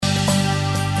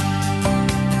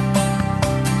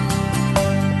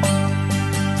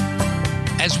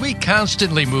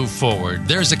constantly move forward,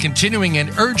 there's a continuing and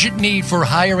urgent need for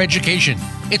higher education.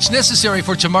 It's necessary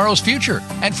for tomorrow's future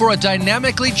and for a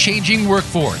dynamically changing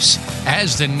workforce.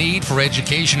 As the need for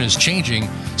education is changing,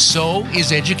 so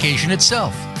is education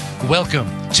itself. Welcome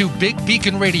to Big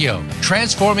Beacon Radio,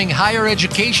 transforming higher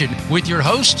education with your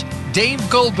host, Dave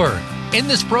Goldberg. In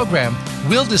this program,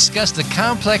 we'll discuss the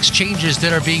complex changes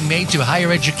that are being made to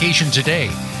higher education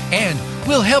today, and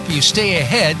we'll help you stay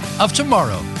ahead of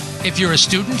tomorrow if you're a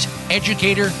student,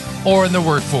 educator, or in the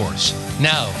workforce.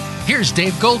 Now, here's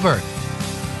Dave Goldberg.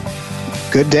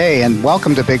 Good day, and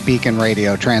welcome to Big Beacon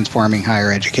Radio, transforming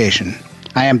higher education.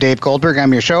 I am Dave Goldberg.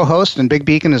 I'm your show host, and Big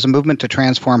Beacon is a movement to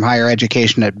transform higher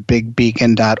education at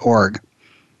bigbeacon.org.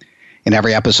 In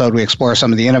every episode, we explore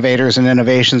some of the innovators and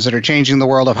innovations that are changing the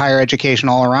world of higher education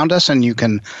all around us, and you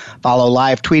can follow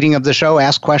live tweeting of the show,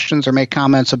 ask questions, or make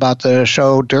comments about the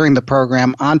show during the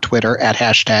program on Twitter at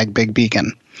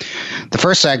 #BigBeacon. The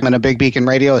first segment of Big Beacon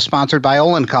Radio is sponsored by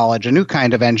Olin College, a new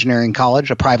kind of engineering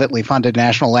college, a privately funded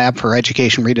national lab for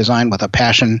education redesign with a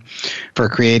passion for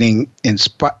creating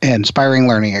inspiring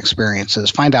learning experiences.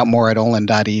 Find out more at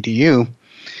olin.edu.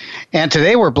 And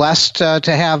today we're blessed to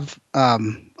have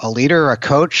a leader, a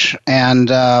coach,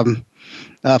 and a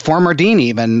former dean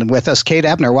even with us, Kate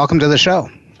Ebner. Welcome to the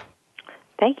show.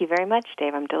 Thank you very much,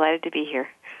 Dave. I'm delighted to be here.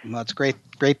 Well, it's great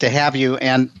to have you.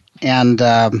 And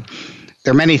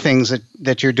there are many things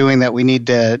that you're doing that we need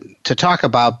to talk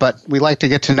about, but we like to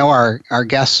get to know our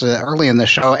guests early in the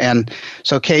show. And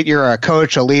so, Kate, you're a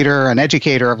coach, a leader, an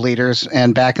educator of leaders,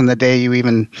 and back in the day you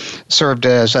even served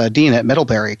as a dean at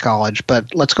Middlebury College.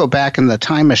 But let's go back in the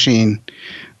time machine.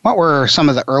 What were some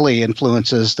of the early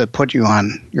influences that put you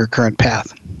on your current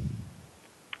path?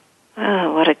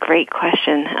 Oh, what a great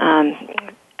question.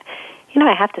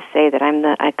 I have to say that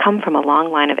I come from a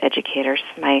long line of educators.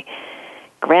 My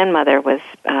grandmother was,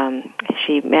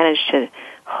 she managed to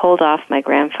hold off my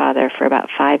grandfather for about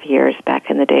 5 years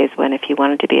back in the days when if you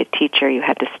wanted to be a teacher, you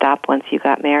had to stop once you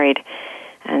got married.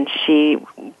 And she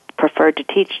preferred to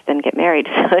teach than get married.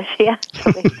 So she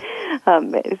actually,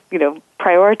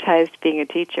 prioritized being a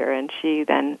teacher. And she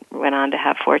then went on to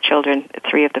have 4 children,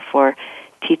 3 of the 4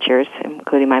 teachers,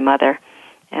 including my mother.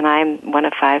 And I'm one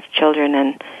of 5 children,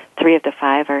 and 3 of the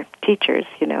 5 are teachers,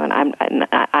 and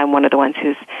I'm one of the ones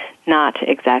who's not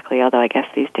exactly, although I guess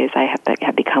these days I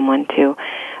have become one too.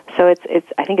 So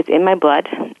I think it's in my blood,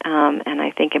 and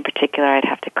I think in particular I'd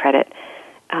have to credit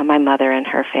my mother and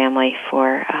her family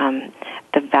for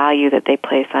the value that they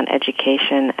place on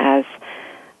education as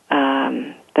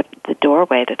the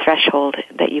doorway, the threshold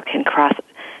that you can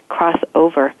cross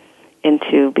over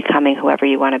into becoming whoever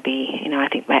you want to be. I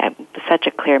think such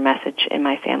a clear message in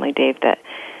my family, Dave, that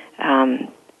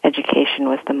education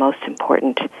was the most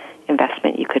important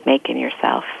investment you could make in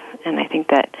yourself. And I think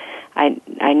that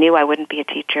I knew I wouldn't be a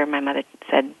teacher. My mother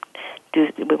said,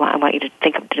 I want you to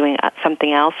think of doing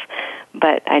something else,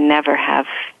 but I never have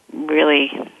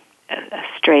really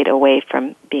strayed away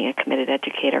from being a committed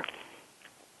educator.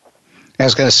 I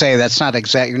was going to say,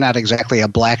 you're not exactly a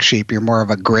black sheep, you're more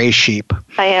of a gray sheep.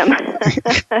 I am.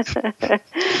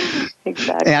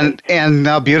 Exactly. And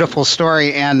a beautiful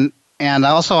story. And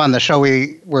also on the show,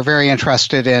 we're very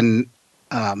interested in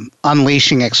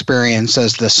unleashing experience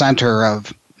as the center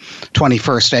of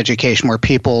 21st education, where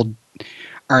people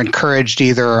are encouraged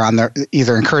either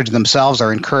encourage themselves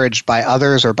or encouraged by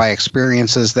others or by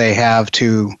experiences they have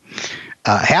to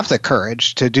have the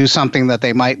courage to do something that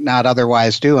they might not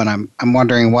otherwise do. And I'm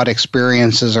wondering what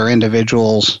experiences or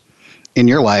individuals in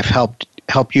your life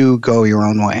help you go your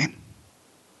own way.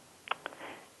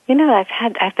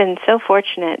 I've been so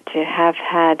fortunate to have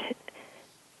had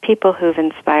people who've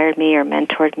inspired me or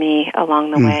mentored me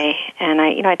along the way. And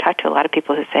I talk to a lot of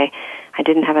people who say, I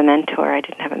didn't have a mentor.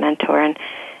 And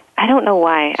I don't know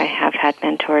why I have had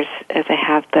mentors as I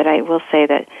have, but I will say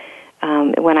that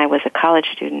when I was a college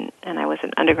student and I was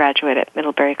an undergraduate at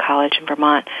Middlebury College in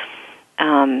Vermont,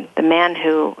 the man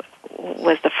who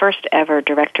was the first ever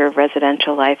director of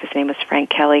residential life, his name was Frank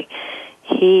Kelly,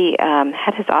 he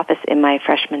had his office in my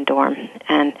freshman dorm,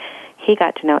 and he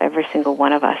got to know every single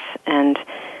one of us. And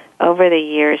over the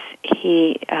years,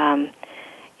 he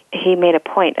made a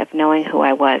point of knowing who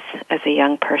I was as a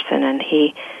young person, and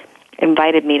he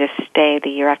invited me to stay the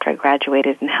year after I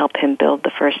graduated and help him build the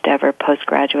first ever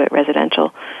postgraduate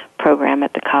residential program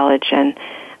at the college. And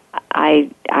I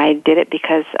did it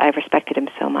because I respected him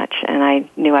so much, and I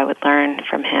knew I would learn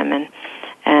from him.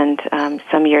 And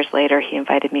some years later, he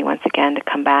invited me once again to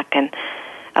come back and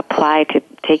apply to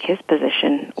take his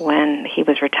position when he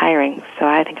was retiring. So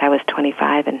I think I was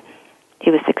 25 and he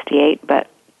was 68, but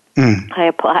I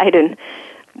applied and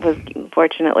was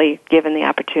fortunately given the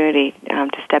opportunity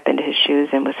to step into his shoes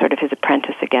and was sort of his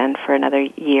apprentice again for another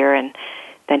year, and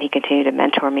then he continued to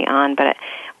mentor me on. But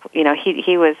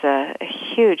he was a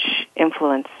huge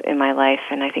influence in my life,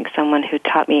 and I think someone who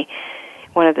taught me.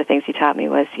 One of the things he taught me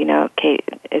was, Kate,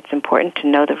 it's important to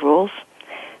know the rules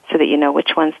so that you know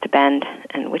which ones to bend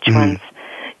and which ones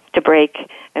to break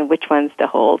and which ones to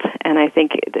hold. And I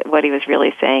think that what he was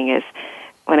really saying is,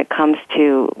 when it comes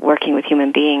to working with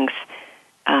human beings,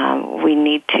 we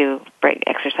need to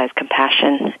exercise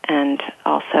compassion and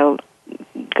also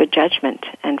good judgment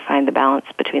and find the balance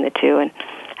between the two. And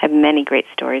I have many great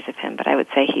stories of him, but I would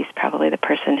say he's probably the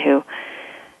person who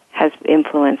has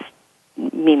influenced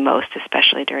me most,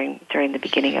 especially during the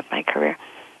beginning of my career.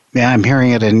 Yeah, I'm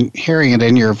hearing it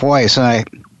in your voice, and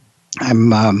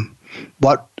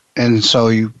and so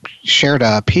you shared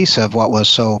a piece of what was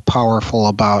so powerful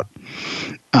about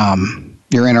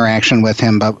your interaction with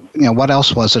him. But what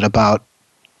else was it about?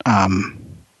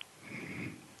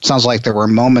 Sounds like there were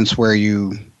moments where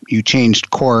you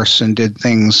changed course and did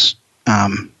things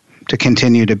to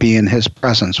continue to be in his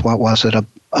presence. What was it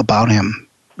about him?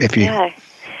 Yeah.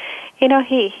 He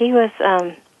was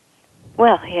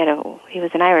he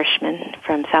was an Irishman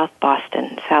from South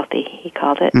Boston, Southie he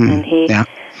called it, and he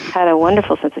had a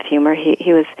wonderful sense of humor.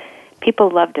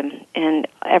 People loved him, and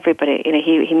everybody,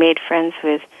 he made friends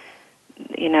with,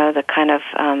 the kind of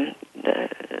the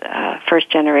first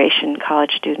generation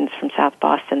college students from South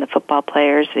Boston, the football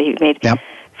players. He made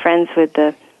friends with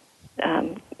the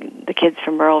kids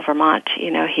from rural Vermont. He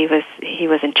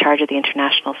was in charge of the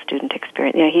international student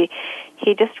experience.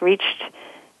 He just reached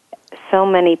so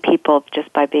many people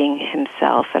just by being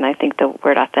himself, and I think the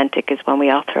word authentic is one we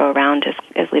all throw around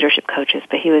as leadership coaches,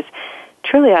 but he was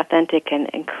truly authentic, and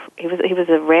he was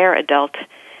a rare adult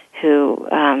who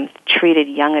treated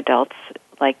young adults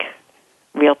like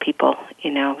real people,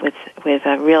 with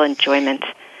a real enjoyment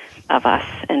of us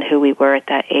and who we were at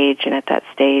that age and at that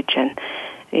stage. And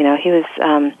he was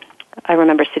I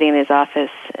remember sitting in his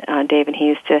office, Dave, and he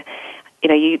used to,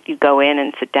 you go in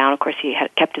and sit down. Of course, he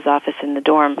had kept his office in the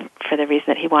dorm for the reason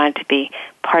that he wanted to be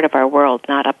part of our world,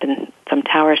 not up in some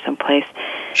tower someplace.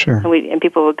 Sure. And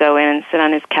people would go in and sit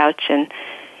on his couch, and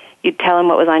you'd tell him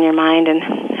what was on your mind, and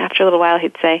after a little while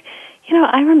he'd say,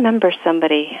 I remember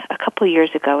somebody a couple of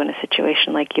years ago in a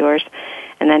situation like yours,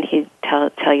 and then he'd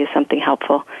tell you something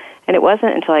helpful. And it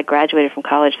wasn't until I graduated from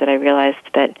college that I realized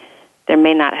that there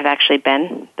may not have actually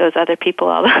been those other people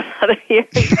all those other years.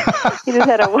 He just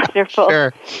had a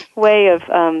wonderful way of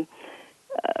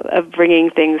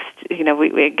bringing things.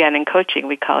 We again in coaching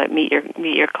we call it meet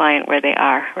your client where they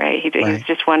are. Right? He was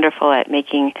just wonderful at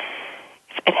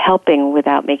helping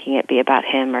without making it be about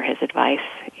him or his advice.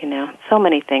 So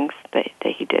many things that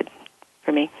he did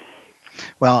for me.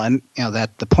 Well, and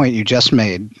that the point you just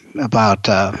made about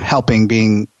helping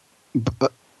being,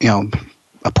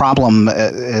 a problem,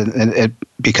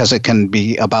 because it can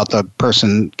be about the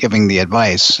person giving the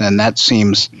advice, and that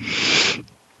seems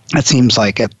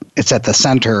like it's at the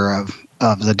center of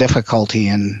the difficulty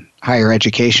in higher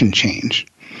education change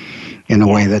in a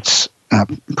way that's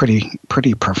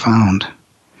pretty profound.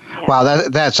 Yeah. Wow,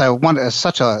 that's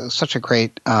such a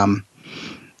great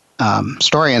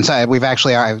story. And we've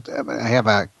actually I have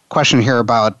a question here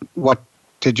about what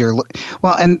did your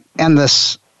and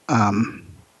this.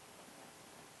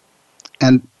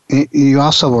 And you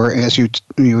also were, as you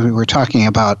were talking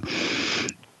about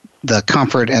the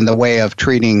comfort and the way of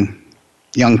treating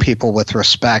young people with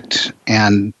respect.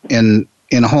 And in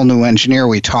A Whole New Engineer,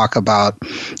 we talk about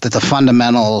that the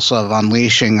fundamentals of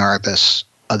unleashing are this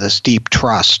deep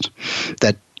trust,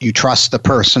 that you trust the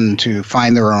person to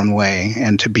find their own way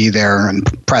and to be there and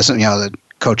present. The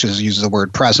coaches use the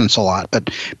word presence a lot,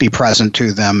 but be present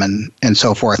to them and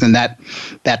so forth. And that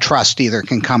trust either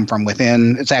can come from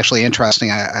within. It's actually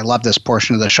interesting. I love this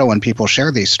portion of the show when people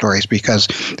share these stories, because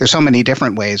there's so many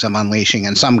different ways of unleashing,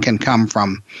 and some can come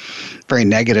from very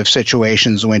negative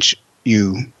situations in which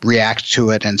you react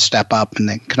to it and step up, and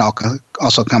they can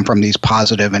also come from these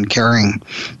positive and caring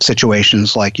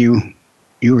situations like you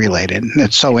related.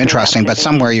 It's so interesting, but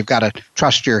somewhere you've got to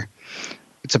trust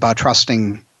it's about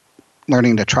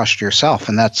learning to trust yourself,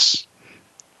 and that's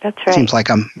right. Seems like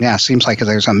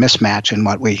there's a mismatch in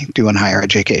what we do in higher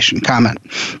education. Comment.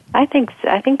 I think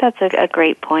that's a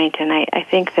great point, and I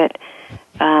think that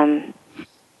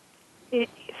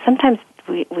sometimes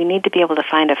we need to be able to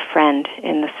find a friend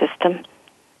in the system.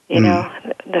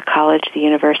 The college, the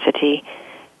university.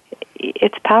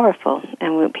 It's powerful,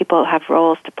 and people have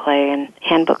roles to play and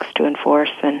handbooks to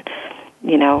enforce, and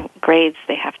grades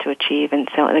they have to achieve, and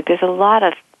so there's a lot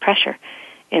of pressure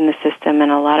in the system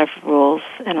and a lot of rules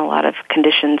and a lot of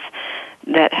conditions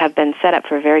that have been set up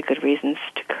for very good reasons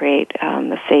to create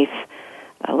a safe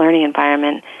learning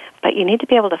environment. But you need to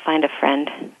be able to find a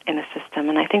friend in the system,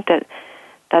 and I think that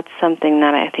that's something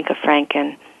that I think of Frank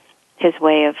and his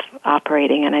way of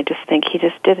operating, and I just think he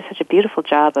just did such a beautiful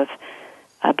job of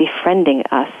befriending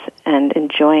us and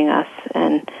enjoying us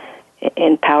and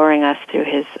empowering us through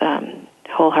his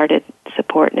wholehearted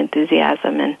support and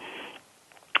enthusiasm. And,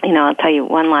 I'll tell you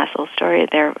one last little story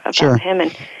there about him.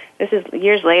 And this is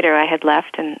years later. I had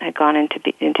left and had gone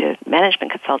into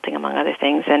management consulting, among other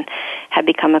things, and had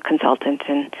become a consultant.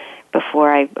 And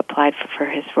before I applied for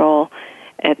his role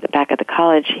back at the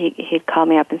college, he'd called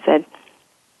me up and said,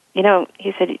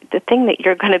 he said, the thing that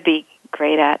you're going to be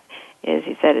great at is,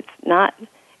 he said, it's not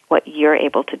what you're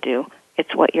able to do.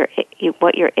 It's what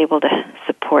you're able to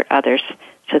support others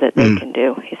so that they can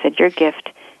do. He said, your gift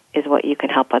is what you can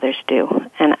help others do.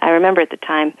 And I remember at the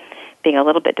time being a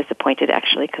little bit disappointed,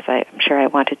 actually, because I'm sure I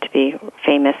wanted to be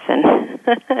famous and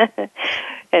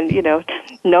and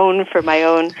known for my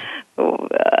own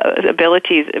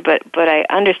abilities. But I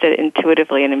understood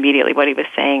intuitively and immediately what he was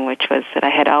saying, which was that I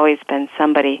had always been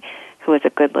somebody who was a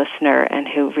good listener and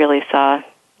who really saw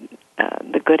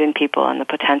the good in people and the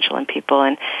potential in people.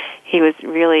 And he was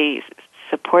really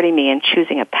supporting me in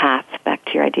choosing a path, back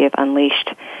to your idea of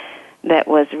Unleashed, that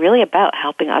was really about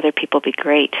helping other people be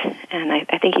great. And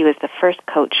I think he was the first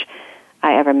coach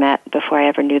I ever met before I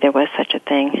ever knew there was such a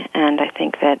thing. And I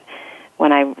think that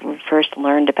when I first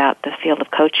learned about the field of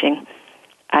coaching,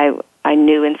 I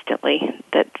knew instantly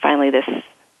that finally this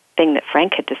thing that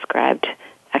Frank had described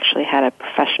actually had a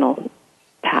professional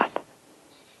path.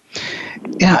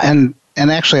 Yeah, and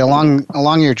actually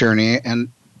along your journey,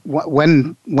 and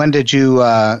when did you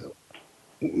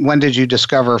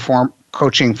discover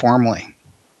coaching formally?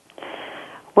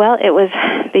 Well,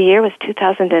 the year was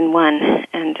 2001,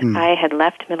 and I had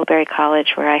left Middlebury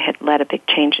College, where I had led a big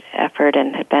change effort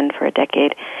and had been for a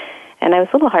decade. And I was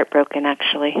a little heartbroken,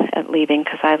 actually, at leaving,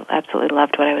 because I absolutely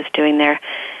loved what I was doing there.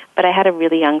 But I had a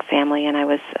really young family, and I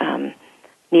was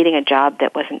needing a job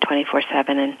that wasn't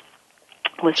 24/7 and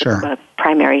was a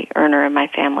primary earner in my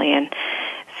family. And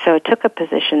so I took a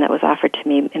position that was offered to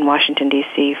me in Washington,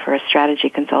 D.C. for a strategy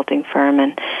consulting firm,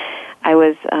 and I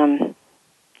was a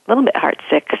little bit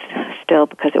heartsick still,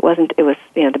 because it was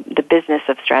the business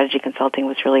of strategy consulting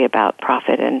was really about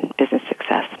profit and business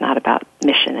success, not about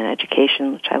mission and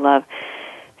education, which I love.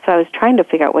 So I was trying to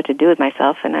figure out what to do with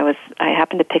myself, and I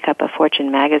happened to pick up a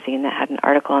Fortune magazine that had an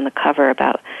article on the cover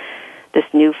about this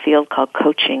new field called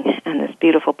coaching, and this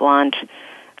beautiful blonde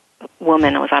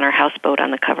woman was on her houseboat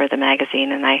on the cover of the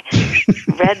magazine, and I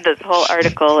read this whole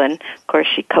article, and of course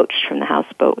she coached from the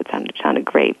houseboat, which sounded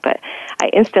great, but I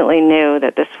instantly knew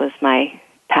that this was my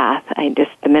path.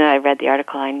 The minute I read the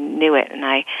article, I knew it, and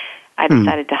I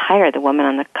decided to hire the woman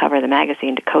on the cover of the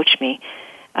magazine to coach me,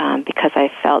 because I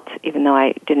felt, even though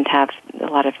I didn't have a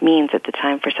lot of means at the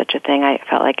time for such a thing, I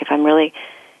felt like if I'm really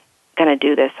going to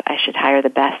do this, I should hire the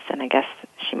best, and I guess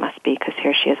she must be, because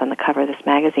here she is on the cover of this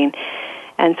magazine.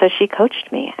 And so she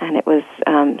coached me, and it was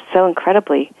so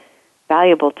incredibly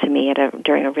valuable to me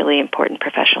during a really important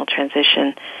professional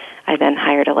transition. I then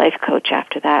hired a life coach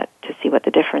after that to see what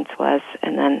the difference was,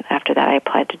 and then after that I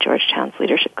applied to Georgetown's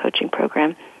leadership coaching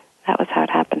program. That was how it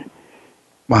happened.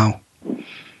 Wow.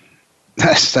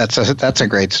 That's a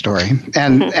great story.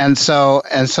 And so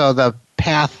the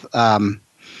path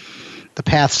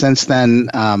since then,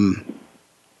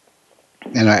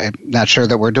 and I'm not sure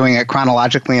that we're doing it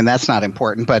chronologically, and that's not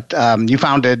important, but you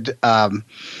founded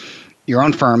your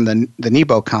own firm, the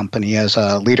Nebo Company, as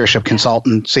a leadership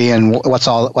consultancy, and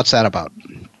what's that about?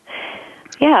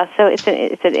 Yeah, so it's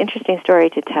an interesting story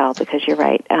to tell, because you're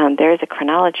right. There is a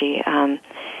chronology.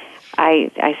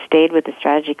 I stayed with the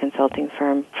strategy consulting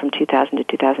firm from 2000 to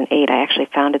 2008. I actually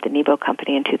founded the Nebo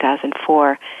Company in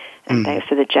 2004, and thanks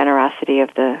to the generosity of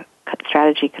the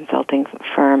strategy consulting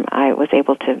firm, I was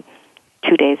able to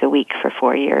 2 days a week for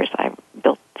 4 years. I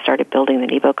started building the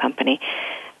Nebo Company,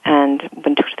 and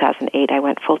in 2008 I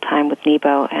went full time with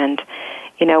Nebo. And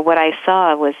what I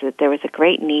saw was that there was a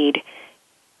great need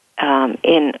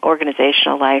in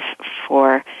organizational life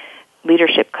for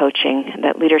leadership coaching.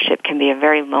 That leadership can be a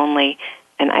very lonely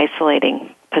and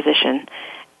isolating position,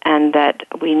 and that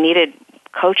we needed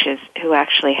coaches who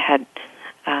actually had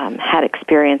had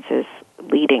experiences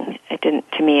leading.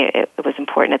 To me, it was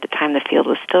important at the time. The field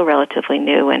was still relatively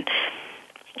new, and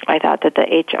I thought that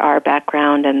the HR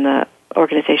background and the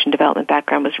organization development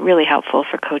background was really helpful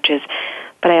for coaches.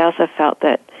 But I also felt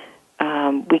that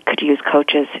we could use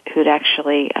coaches who'd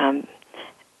actually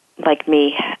like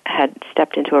me, had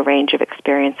stepped into a range of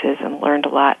experiences and learned a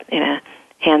lot in a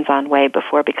hands-on way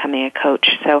before becoming a coach.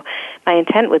 So my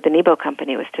intent with the Nebo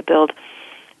Company was to build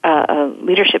a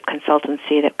leadership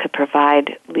consultancy that could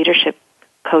provide leadership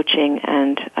coaching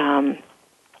and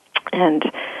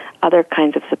other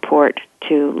kinds of support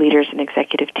to leaders and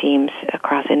executive teams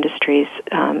across industries.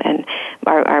 And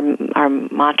our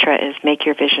mantra is make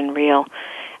your vision real.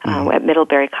 At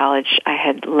Middlebury College, I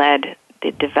had led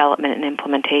the development and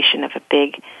implementation of a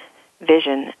big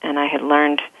vision, and I had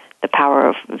learned the power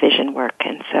of vision work.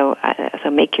 And so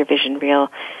make your vision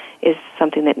real is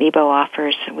something that Nebo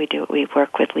offers. We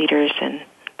work with leaders and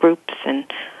groups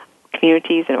and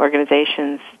communities and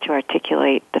organizations to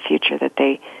articulate the future that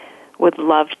they would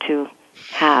love to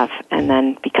have and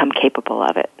then become capable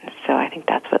of it. So I think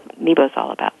that's what Nebo's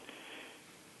all about.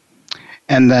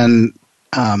 And then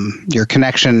your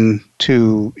connection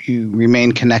you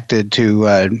remain connected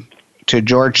to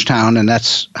Georgetown, and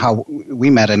that's how we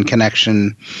met in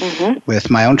connection with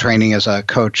my own training as a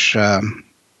coach,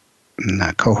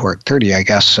 cohort 30, I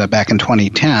guess, back in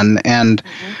 2010. And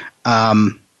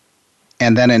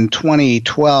then in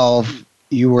 2012,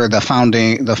 you were the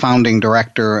founding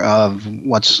director of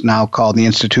what's now called the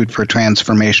Institute for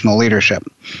Transformational Leadership.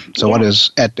 So what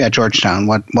is at Georgetown?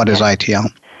 What is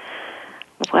ITL?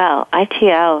 Well,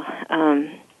 ITL,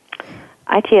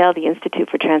 the Institute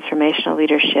for Transformational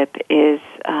Leadership, is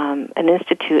an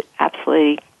institute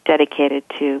absolutely dedicated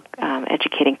to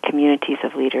educating communities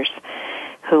of leaders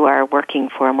who are working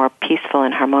for a more peaceful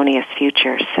and harmonious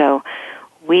future. So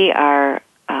we are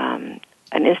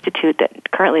an institute that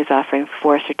currently is offering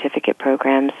 4 certificate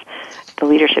programs, the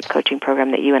leadership coaching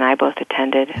program that you and I both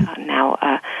attended, now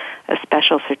a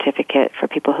special certificate for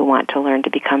people who want to learn to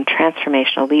become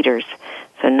transformational leaders.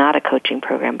 So not a coaching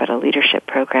program, but a leadership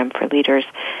program for leaders.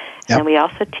 Yep. And we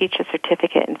also teach a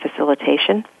certificate in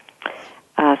facilitation,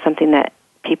 something that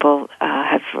people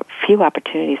have few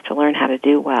opportunities to learn how to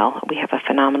do well. We have a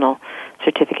phenomenal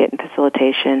certificate in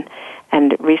facilitation,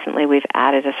 and recently we've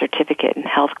added a certificate in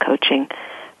health coaching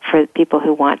for people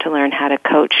who want to learn how to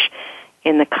coach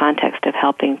in the context of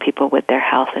helping people with their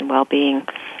health and well-being.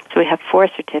 So we have 4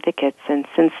 certificates, and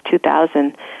since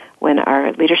 2000, when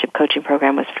our leadership coaching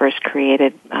program was first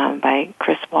created by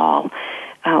Chris Wall,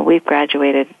 we've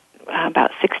graduated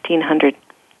about 1,600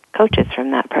 coaches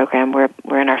from that program.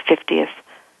 We're in our 50th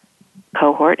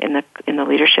cohort in the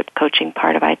leadership coaching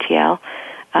part of ITL.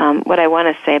 What I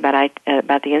want to say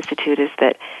about the Institute is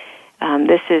that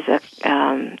this is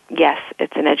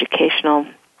it's an educational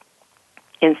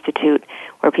institute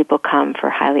where people come for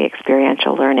highly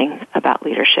experiential learning about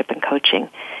leadership and coaching.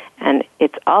 And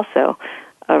it's also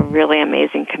a really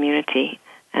amazing community.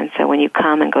 And so when you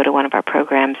come and go to one of our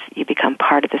programs, you become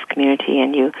part of this community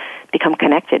and you become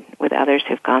connected with others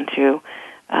who've gone through.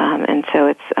 And so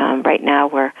it's right now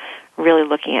we're really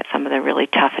looking at some of the really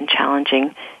tough and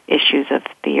challenging issues of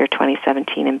the year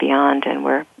 2017 and beyond, and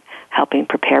we're helping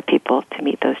prepare people to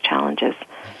meet those challenges.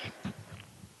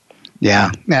 Yeah,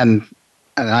 and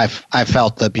I've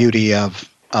felt the beauty of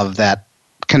that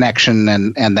connection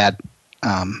and that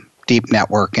deep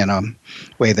network in a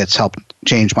way that's helped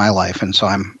change my life, and so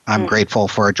I'm grateful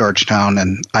for Georgetown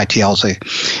and ITL's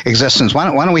existence. Why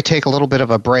don't we take a little bit of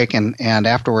a break and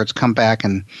afterwards come back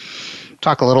and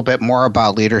talk a little bit more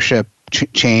about leadership,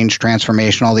 change,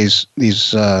 transformation, all these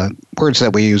words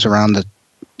that we use around that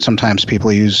sometimes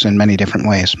people use in many different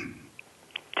ways.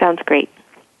 Sounds great.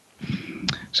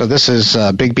 So this is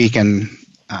Big Beacon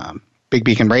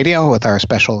Radio with our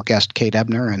special guest, Kate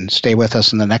Ebner, and stay with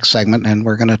us in the next segment, and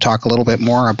we're going to talk a little bit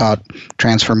more about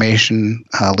transformation,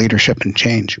 leadership, and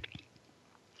change.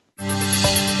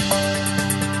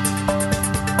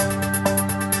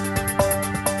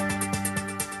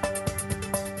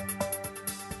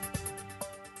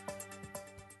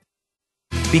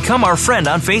 Become our friend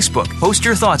on Facebook. Post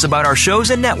your thoughts about our shows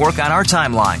and network on our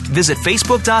timeline. Visit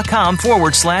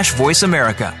Facebook.com/Voice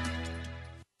America.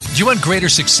 Do you want greater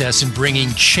success in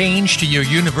bringing change to your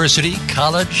university,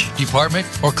 college, department,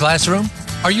 or classroom?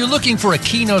 Are you looking for a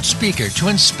keynote speaker to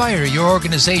inspire your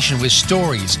organization with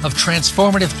stories of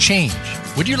transformative change?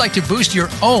 Would you like to boost your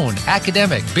own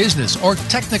academic, business, or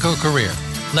technical career?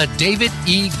 Let David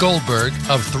E. Goldberg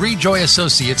of Three Joy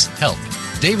Associates help.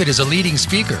 David is a leading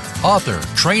speaker, author,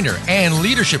 trainer, and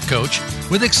leadership coach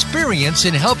with experience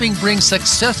in helping bring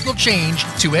successful change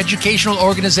to educational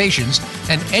organizations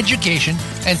and education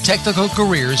and technical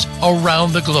careers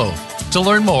around the globe. To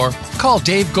learn more, call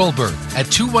Dave Goldberg at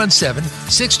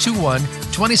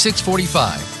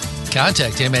 217-621-2645.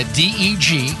 Contact him at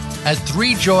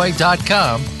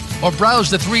deg@threejoy.com or browse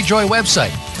the 3Joy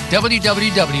website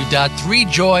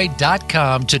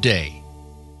www.3joy.com today.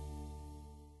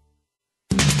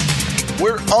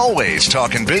 We're always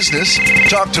talking business.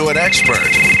 Talk to an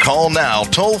expert. Call now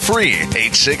toll free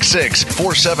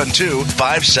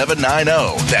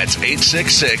 866-472-5790. That's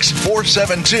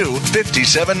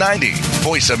 866-472-5790.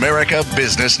 Voice America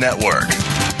Business Network.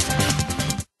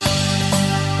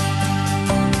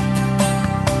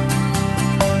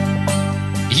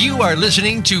 You are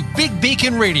listening to Big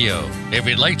Beacon Radio. If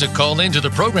you'd like to call into the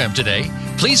program today,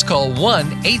 please call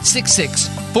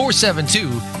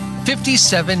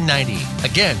 1-866-472-5790.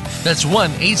 Again, that's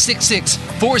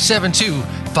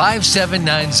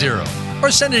 1-866-472-5790. Or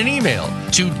send an email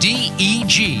to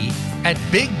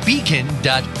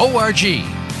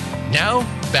deg@bigbeacon.org. Now,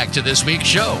 back to this week's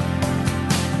show.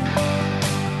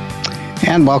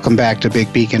 And welcome back to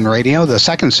Big Beacon Radio. The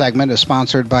second segment is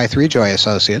sponsored by Three Joy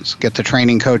Associates. Get the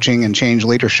training, coaching, and change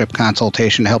leadership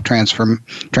consultation to help transform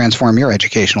your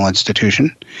educational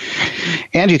institution.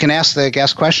 And you can ask the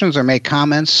guest questions or make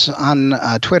comments on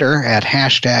Twitter at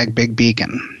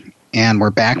 #BigBeacon. And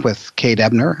we're back with Kate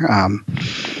Ebner,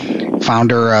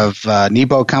 founder of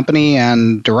Nebo Company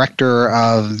and director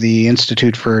of the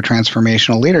Institute for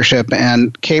Transformational Leadership.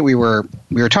 And Kate, we were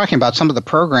talking about some of the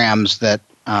programs that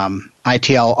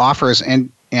ITL offers, and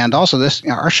also this,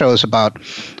 our show is about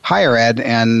higher ed,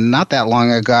 and not that long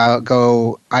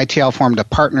ago ITL formed a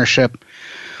partnership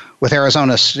with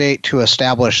Arizona State to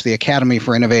establish the Academy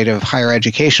for Innovative Higher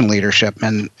Education Leadership.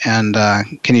 And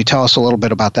can you tell us a little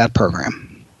bit about that program?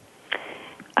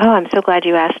 Oh, I'm so glad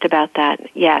you asked about that.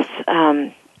 Yes.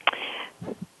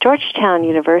 Georgetown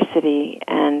University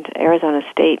and Arizona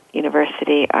State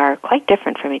University are quite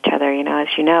different from each other. As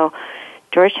you know,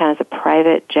 Georgetown is a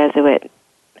private Jesuit,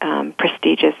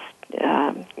 prestigious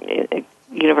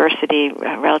university,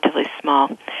 relatively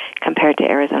small compared to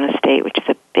Arizona State, which is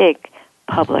a big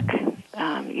public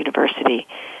university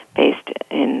based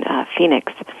in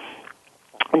Phoenix,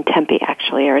 in Tempe,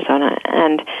 actually, Arizona.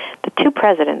 And the two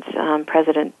presidents,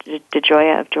 President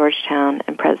DeGioia of Georgetown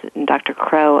and President Dr.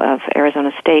 Crow of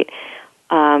Arizona State,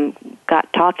 got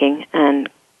talking and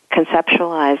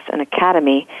conceptualized an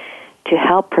academy to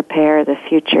help prepare the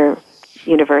future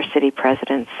university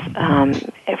presidents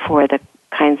for the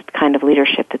kind of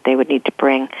leadership that they would need to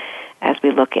bring as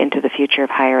we look into the future of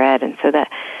higher ed. And so that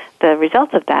the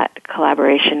result of that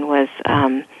collaboration was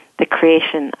the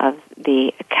creation of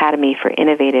the Academy for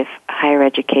Innovative Higher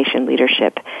Education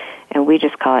Leadership, and we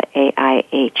just call it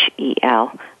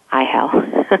AIHEL.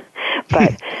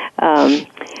 But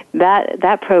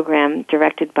that program,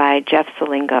 directed by Jeff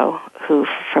Selingo, who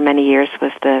for many years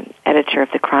was the editor of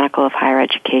the Chronicle of Higher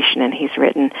Education, and he's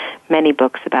written many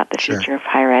books about the future of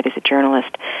higher ed as a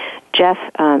journalist. Jeff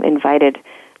invited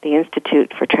the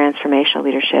Institute for Transformational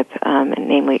Leadership, and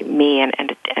namely me and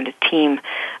a team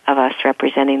of us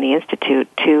representing the Institute,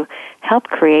 to help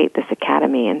create this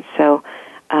academy. And so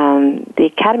the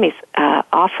academy's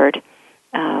offered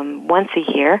once a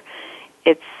year.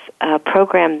 It's a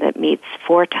program that meets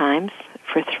 4 times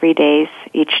for 3 days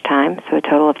each time, so a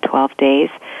total of 12 days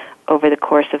over the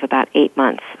course of about 8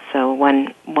 months. So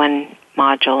one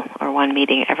module or one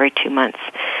meeting every 2 months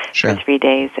for 3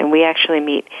 days. And we actually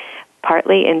meet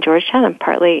partly in Georgetown and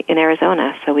partly in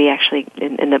Arizona. So we actually,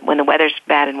 when the weather's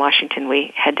bad in Washington,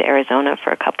 we head to Arizona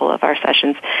for a couple of our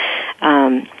sessions.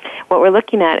 What we're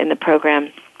looking at in the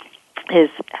program is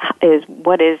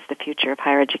what is the future of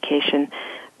higher education.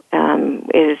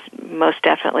 Is most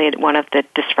definitely one of the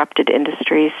disrupted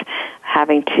industries,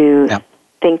 having to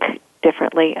think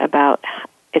differently about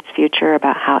its future,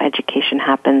 about how education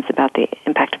happens, about the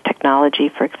impact of technology,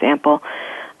 for example,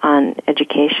 on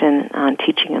education, on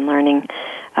teaching and learning,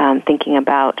 thinking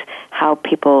about how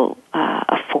people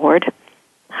afford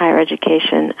higher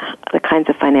education, the kinds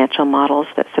of financial models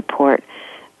that support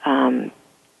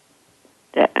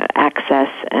access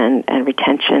and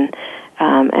retention,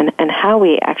 and how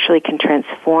we actually can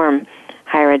transform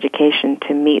higher education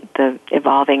to meet the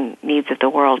evolving needs of the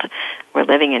world we're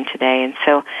living in today. And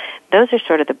so those are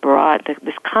sort of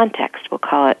this context, we'll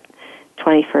call it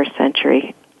 21st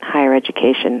century higher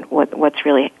education. What are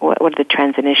the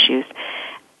trends and issues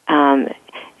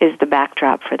is the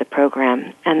backdrop for the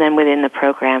program. And then within the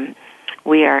program,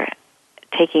 we are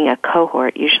taking a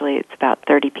cohort, usually it's about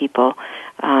 30 people,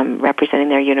 representing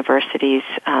their universities,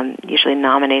 usually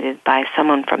nominated by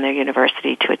someone from their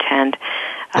university to attend.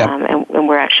 And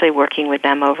we're actually working with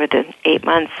them over the 8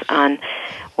 months on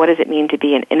what does it mean to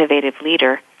be an innovative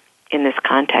leader in this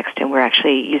context. And we're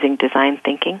actually using design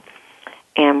thinking,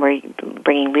 and we're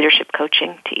bringing leadership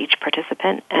coaching to each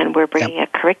participant, and we're bringing a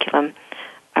curriculum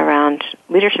around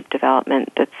leadership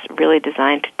development that's really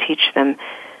designed to teach them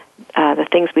the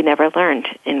things we never learned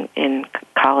in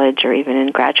college or even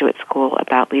in graduate school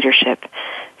about leadership.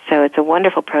 So it's a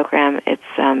wonderful program. It's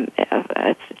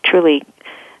truly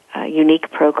a unique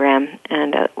program,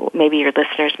 and maybe your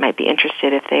listeners might be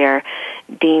interested if they are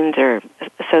deans or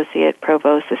associate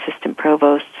provosts, assistant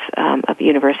provosts of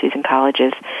universities and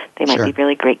colleges. They might be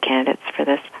really great candidates for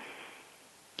this.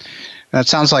 That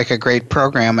sounds like a great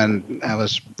program, and I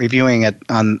was reviewing it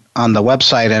on the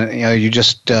website, and you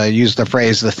just used the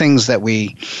phrase "the things that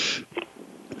we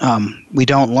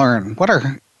don't learn." What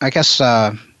are, I guess,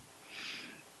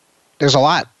 there's a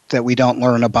lot that we don't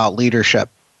learn about leadership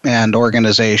and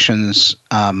organizations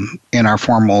in our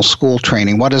formal school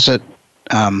training. What is it?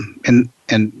 And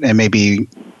maybe,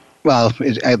 well,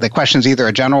 the question's either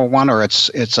a general one or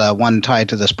it's one tied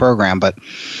to this program. But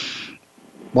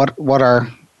what are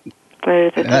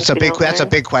that's a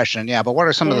big question. Yeah, but what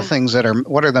are some of the things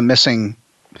what are the missing?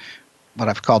 What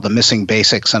I've called the missing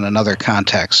basics in another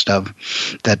context of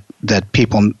that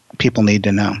people need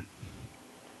to know.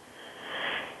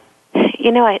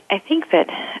 I think that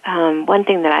one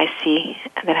thing that I see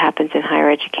that happens in higher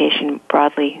education,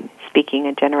 broadly speaking,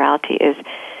 in generality, is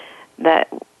that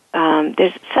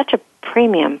there's such a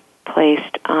premium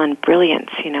placed on brilliance,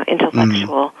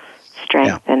 intellectual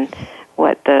strength, and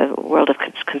what the world of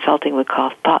consulting would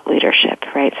call thought leadership,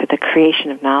 right? So the creation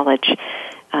of knowledge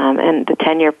and the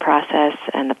tenure process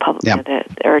and the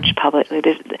urged public.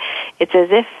 It's as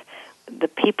if the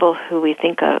people who we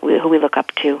think of, who we look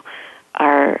up to,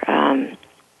 are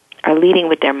leading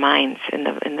with their minds in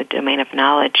the domain of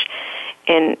knowledge.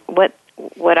 And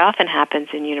what often happens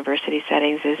in university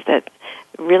settings is that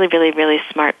really, really, really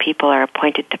smart people are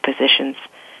appointed to positions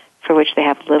for which they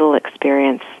have little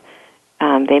experience.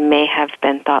 They may have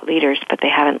been thought leaders, but they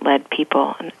haven't led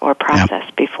people or process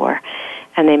before,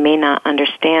 and they may not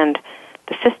understand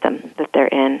the system that they're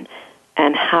in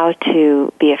and how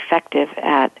to be effective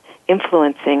at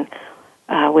influencing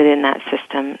within that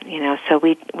system. So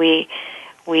we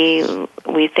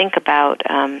think about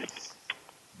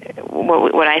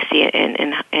what I see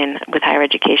in with higher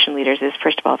education leaders is,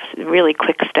 first of all, really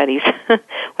quick studies when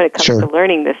it comes to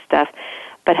learning this stuff,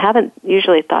 but haven't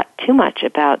usually thought too much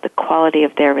about the quality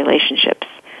of their relationships,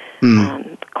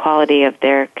 the quality of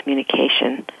their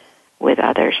communication with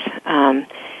others,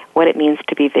 what it means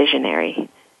to be visionary.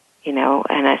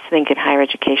 And I think in higher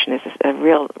education is a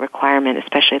real requirement,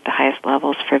 especially at the highest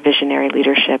levels, for visionary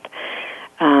leadership.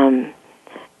 And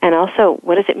also,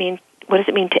 what does it mean? What does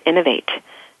it mean to innovate?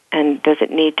 And does it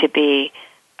need to be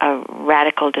a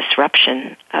radical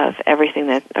disruption of everything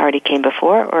that already came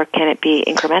before, or can it be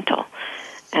incremental?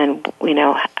 And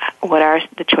what are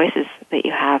the choices that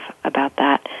you have about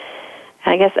that?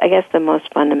 And I guess the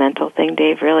most fundamental thing,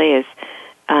 Dave, really is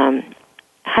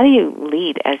how do you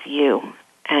lead as you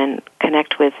and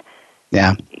connect with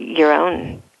your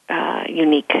own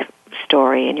unique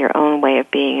story and your own way of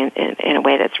being in a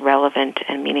way that's relevant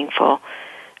and meaningful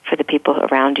for the people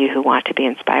around you who want to be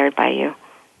inspired by you.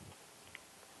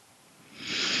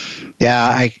 Yeah,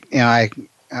 I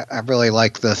really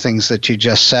like the things that you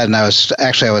just said, and I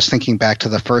was thinking back to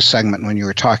the first segment when you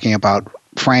were talking about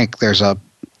Frank.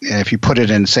 If you put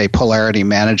it in, say, polarity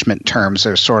management terms,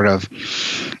 there's sort of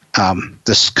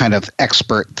this kind of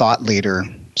expert thought leader.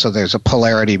 So there's a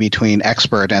polarity between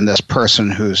expert and this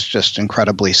person who's just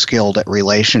incredibly skilled at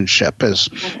relationship is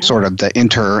sort of the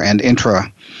inter and intra.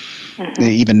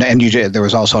 There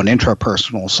was also an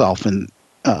intrapersonal self and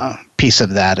piece of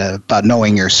that about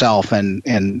knowing yourself and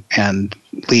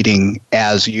leading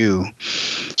as you.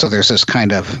 So there's this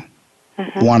kind of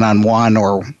one-on-one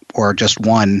or just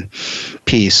one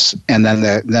piece, and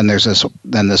then there's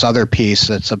this other piece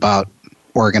that's about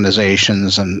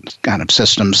organizations and kind of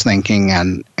systems thinking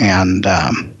and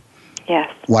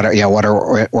what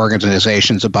are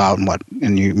organizations about,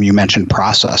 and you mentioned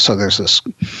process. So there's this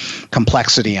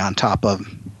complexity on top of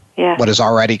what is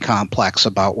already complex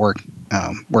about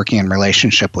working in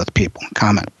relationship with people.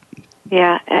 Comment.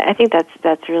 Yeah, I think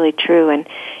that's really true. And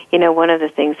one of the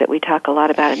things that we talk a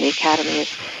lot about in the Academy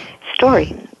is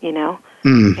story.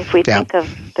 If we think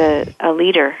of a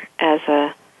leader as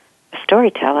a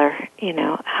storyteller,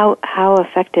 how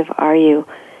effective are you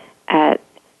at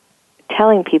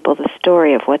telling people the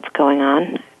story of what's going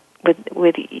on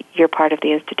with your part of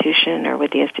the institution or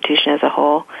with the institution as a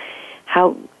whole?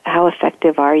 How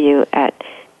effective are you at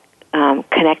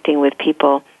connecting with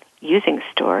people using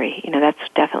story? That's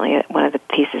definitely one of the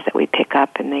pieces that we pick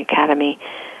up in the Academy,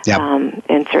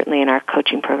 and certainly in our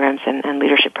coaching programs and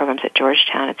leadership programs at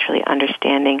Georgetown. It's really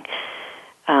understanding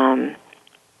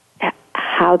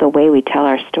how the way we tell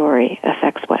our story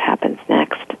affects what happens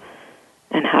next,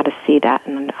 and how to see that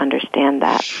and understand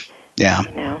that. Yeah.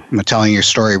 You know? Telling your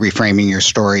story, reframing your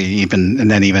story, even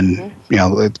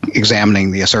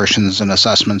examining the assertions and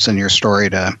assessments in your story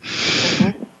to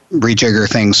rejigger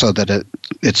things so that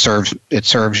it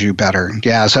serves you better.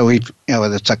 Yeah. So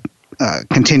it's a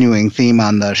continuing theme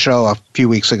on the show. A few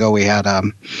weeks ago, we had a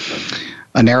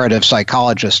narrative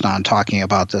psychologist on talking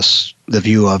about the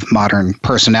view of modern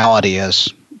personality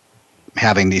as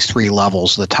having these three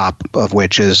levels, the top of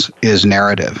which is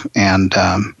narrative. And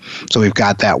so we've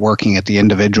got that working at the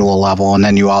individual level. And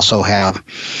then you also have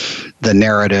the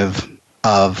narrative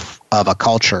of a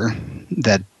culture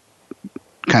that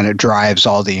kind of drives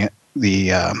all the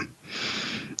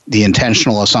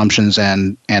intentional assumptions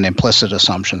and implicit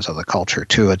assumptions of the culture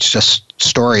too. It's just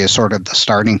story is sort of the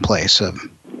starting place of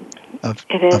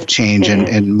change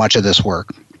in much of this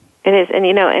work. It is, and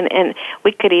and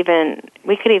we could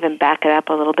even back it up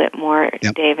a little bit more,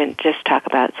 Dave, and just talk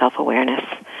about self-awareness,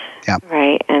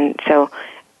 right? And so,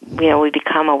 we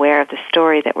become aware of the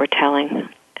story that we're telling,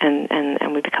 and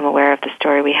we become aware of the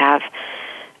story we have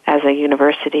as a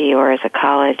university or as a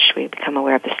college. We become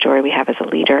aware of the story we have as a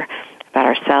leader about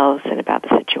ourselves and about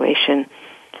the situation.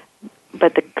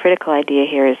 But the critical idea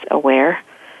here is aware,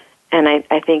 and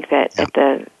I think that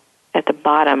at the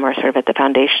bottom, or sort of at the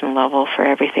foundational level for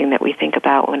everything that we think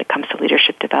about when it comes to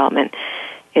leadership development,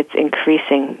 it's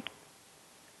increasing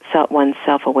one's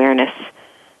self-awareness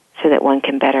so that one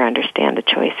can better understand the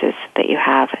choices that you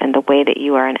have and the way that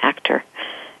you are an actor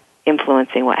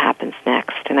influencing what happens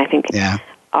next. And I think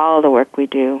all the work we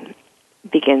do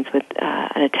begins with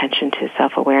an attention to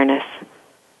self-awareness.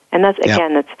 And that's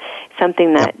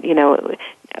something that,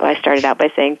 I started out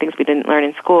by saying things we didn't learn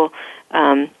in school.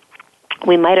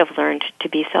 We might have learned to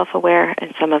be self-aware,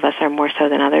 and some of us are more so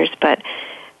than others, but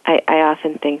I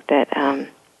often think that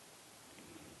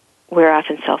we're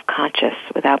often self-conscious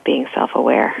without being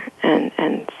self-aware,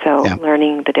 and so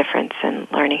learning the difference and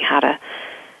learning how to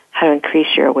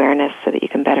increase your awareness so that you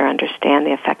can better understand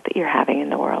the effect that you're having in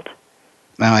the world.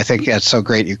 Well, I think that's so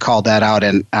great you called that out,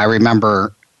 and I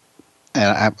remember,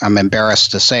 I'm embarrassed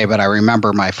to say, but I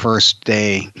remember my first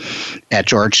day at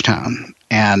Georgetown,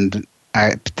 and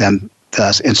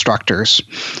the instructors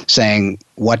saying,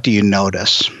 "What do you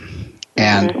notice?"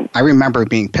 And I remember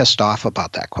being pissed off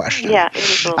about that question. Yeah, it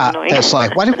was a little annoying. It's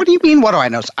like, what do you mean, what do I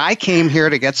notice? I came here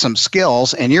to get some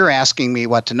skills, and you're asking me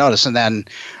what to notice. And then,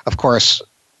 of course,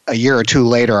 a year or two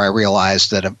later, I realized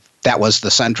that that was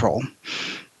the central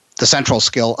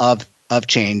skill of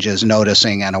change is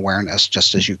noticing and awareness,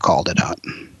 just as you called it out.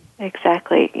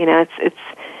 Exactly.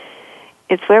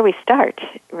 It's where we start,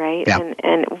 right? Yeah.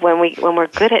 And when we're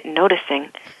good at noticing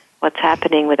what's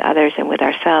happening with others and with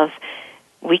ourselves,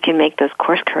 we can make those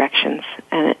course corrections,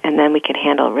 and then we can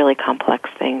handle really complex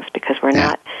things because we're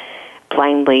not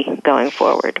blindly going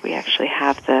forward. We actually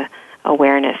have the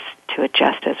awareness to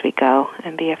adjust as we go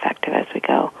and be effective as we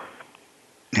go.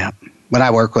 Yeah. When I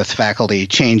work with faculty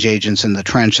change agents in the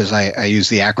trenches, I use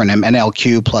the acronym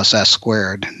NLQ plus S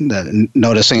squared, the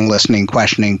noticing, listening,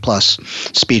 questioning plus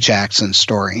speech, acts, and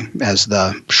story as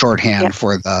the shorthand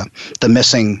for the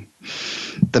missing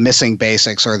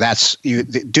basics. Or let's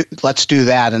do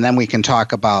that, and then we can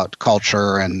talk about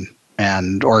culture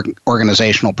and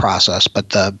organizational process. But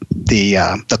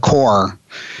the core,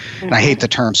 and I hate the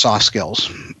term soft skills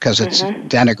because it's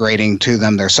denigrating to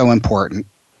them. They're so important.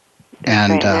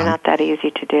 And they're not that easy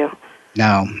to do.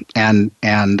 No, and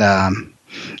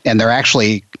they're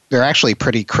actually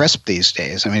pretty crisp these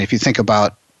days. I mean, if you think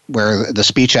about where the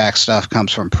Speech Act stuff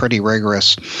comes from, pretty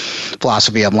rigorous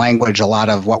philosophy of language. A lot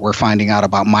of what we're finding out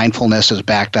about mindfulness is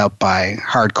backed up by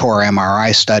hardcore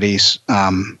MRI studies.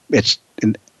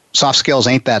 Soft skills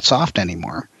ain't that soft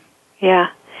anymore.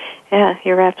 Yeah,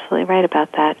 you're absolutely right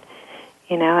about that.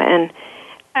 And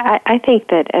I think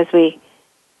that as we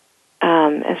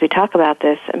talk about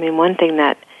this, I mean, one thing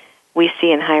that we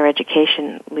see in higher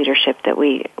education leadership that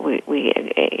we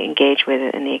engage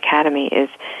with in the academy is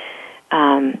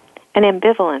an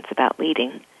ambivalence about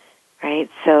leading, right?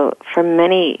 So for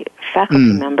many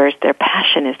faculty members, their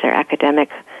passion is their academic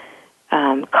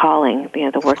calling,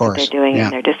 the work that they're doing in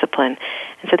their discipline.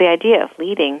 And so the idea of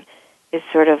leading is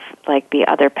sort of like the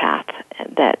other path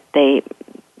that they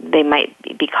might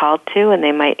be called to and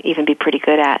they might even be pretty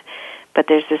good at. But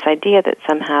there's this idea that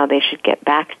somehow they should get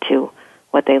back to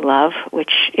what they love,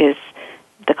 which is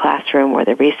the classroom or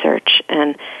the research.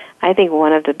 And I think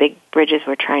one of the big bridges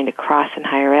we're trying to cross in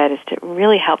higher ed is to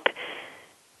really help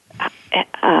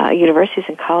universities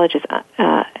and colleges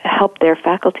help their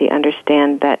faculty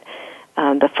understand that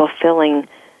the fulfilling,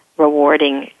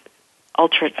 rewarding,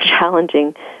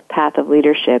 ultra-challenging path of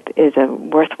leadership is a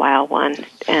worthwhile one.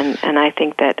 And I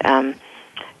think that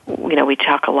we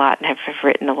talk a lot and have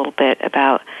written a little bit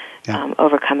about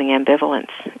overcoming ambivalence,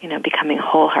 becoming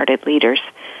wholehearted leaders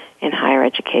in higher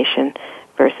education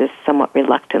versus somewhat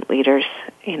reluctant leaders,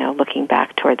 looking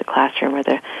back toward the classroom or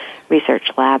the research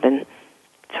lab and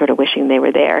sort of wishing they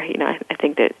were there. I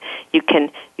think that you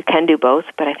can do both,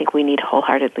 but I think we need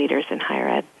wholehearted leaders in higher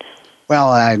ed. Well,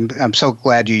 I'm so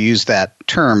glad you used that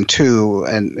term too,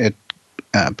 and it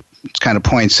kind of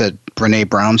points at Brene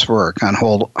Brown's work on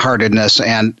wholeheartedness,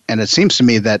 and it seems to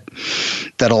me that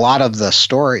a lot of the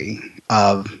story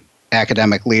of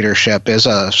academic leadership is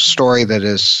a story that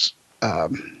is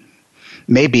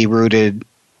maybe rooted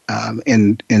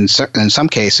in some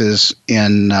cases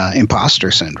in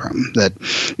imposter syndrome. That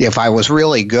if I was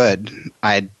really good,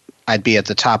 I'd be at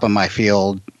the top of my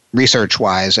field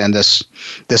research-wise, and this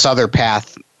other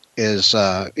path is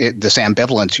this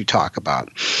ambivalence you talk about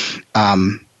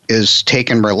is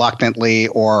taken reluctantly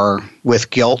or with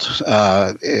guilt.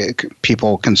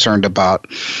 People concerned about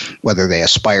whether they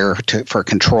aspire for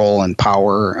control and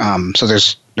power. So there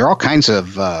are all kinds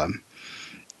of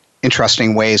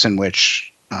interesting ways in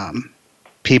which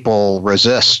people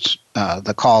resist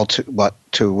the call to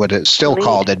what is still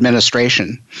called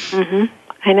administration. Mm-hmm.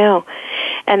 I know,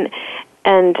 and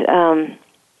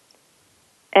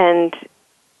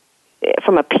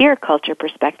from a peer culture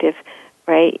perspective,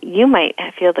 right? You might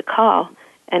feel the call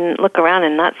and look around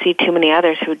and not see too many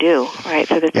others who do, right?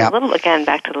 So there's a little, again,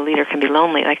 back to the leader can be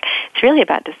lonely. Like, it's really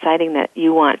about deciding that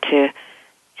you want to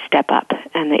step up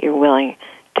and that you're willing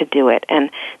to do it. And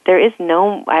there is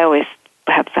I always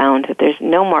have found that there's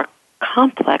no more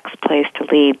complex place to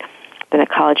lead than a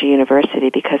college or university,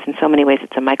 because in so many ways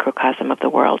it's a microcosm of the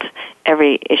world.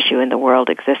 Every issue in the world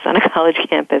exists on a college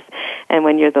campus, and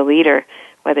when you're the leader,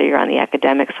 whether you're on the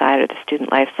academic side or the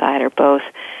student life side or both,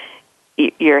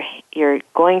 you're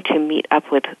going to meet up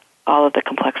with all of the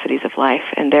complexities of life,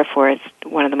 and therefore it's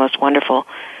one of the most wonderful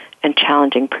and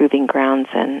challenging proving grounds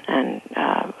and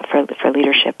for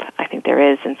leadership I think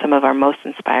there is, and some of our most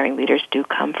inspiring leaders do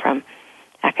come from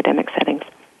academic settings.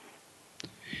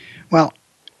 Well,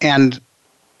 and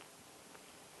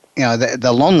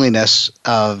the loneliness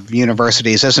of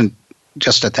universities isn't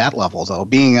just at that level, though.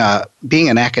 Being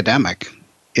an academic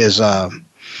is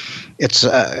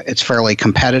it's fairly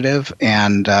competitive,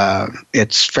 and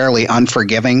it's fairly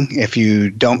unforgiving if you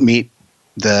don't meet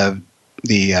the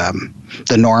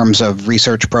norms of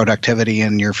research productivity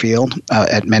in your field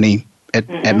at many,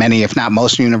 if not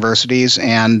most, universities,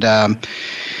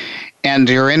 and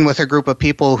you're in with a group of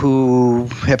people who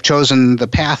have chosen the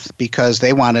path because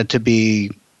they wanted to be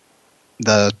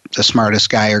the smartest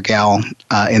guy or gal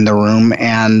in the room,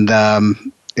 and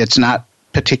it's not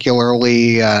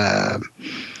particularly.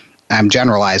 I'm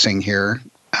generalizing here,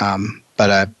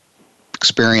 but I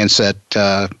experienced at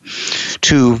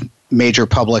two major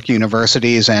public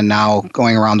universities, and now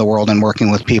going around the world and working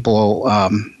with people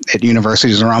at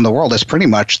universities around the world, it's pretty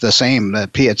much the same.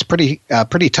 It's pretty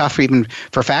tough even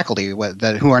for faculty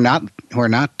who are not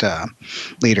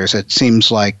leaders. It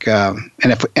seems like, and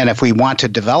if we want to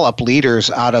develop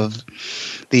leaders out of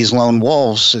these lone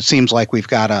wolves, it seems like we've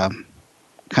got a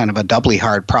kind of a doubly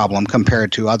hard problem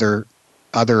compared to other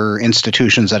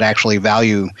institutions that actually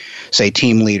value, say,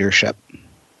 team leadership.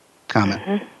 Comment.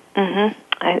 Mm-hmm. Mm-hmm.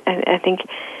 I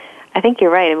think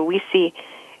you're right. I mean,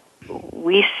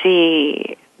 we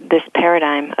see this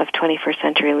paradigm of 21st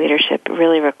century leadership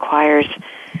really requires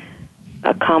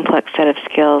a complex set of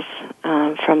skills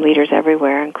from leaders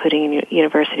everywhere, including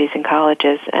universities and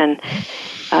colleges. And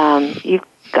you've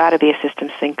got to be a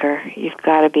systems thinker. You've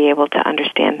got to be able to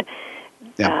understand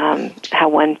how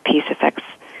one piece affects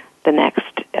the next.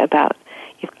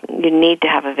 You need to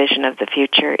have a vision of the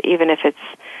future, even if it's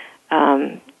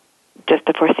just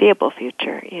the foreseeable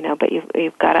future, but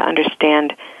you've got to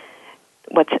understand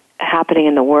what's happening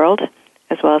in the world,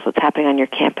 as well as what's happening on your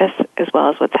campus, as well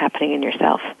as what's happening in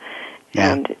yourself,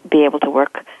 and be able to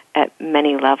work at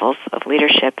many levels of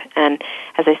leadership. And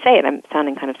as I say it, I'm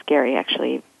sounding kind of scary,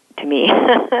 actually, to me.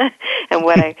 And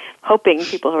what I'm hoping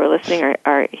people who are listening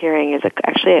are hearing is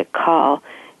actually a call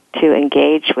to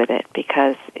engage with it,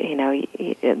 because,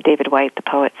 David White, the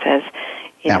poet, says,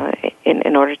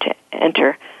 in order to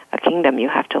enter a kingdom, you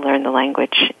have to learn the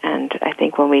language. And I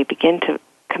think when we begin to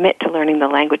commit to learning the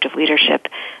language of leadership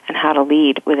and how to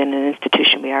lead within an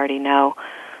institution we already know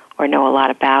or know a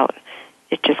lot about,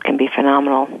 it just can be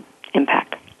phenomenal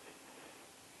impact.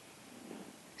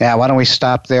 Yeah, why don't we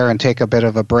stop there and take a bit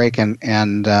of a break,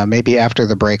 and maybe after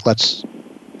the break, let's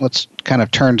kind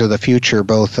of turn to the future,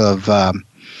 both of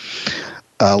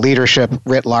leadership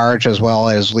writ large as well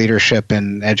as leadership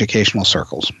in educational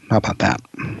circles. How about that?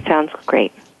 Sounds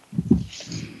great.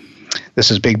 This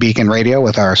is Big Beacon Radio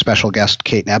with our special guest,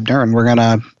 Kate Ebner, and we're going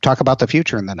to talk about the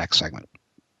future in the next segment.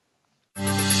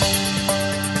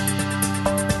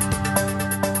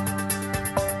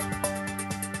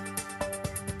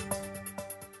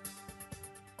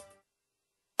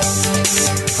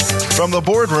 From the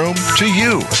boardroom to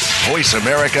you, Voice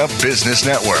America Business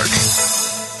Network.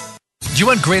 Do you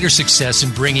want greater success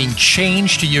in bringing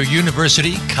change to your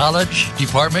university, college,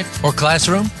 department, or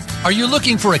classroom? Are you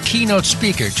looking for a keynote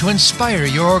speaker to inspire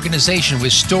your organization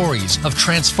with stories of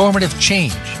transformative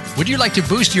change? Would you like to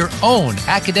boost your own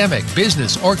academic,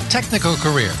 business, or technical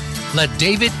career? Let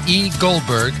David E.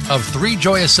 Goldberg of Three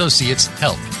Joy Associates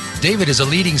help. David is a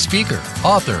leading speaker,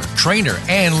 author, trainer,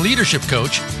 and leadership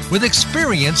coach with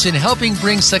experience in helping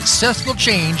bring successful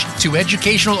change to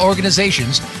educational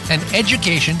organizations and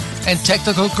education and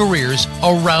technical careers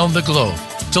around the globe.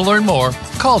 To learn more,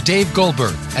 call Dave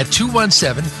Goldberg at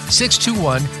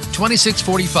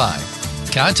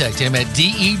 217-621-2645. Contact him at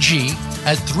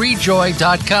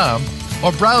deg@threejoy.com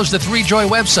or browse the 3Joy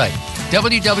website,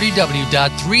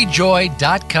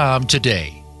 www.threejoy.com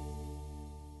today.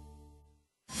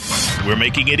 We're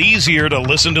making it easier to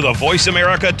listen to the Voice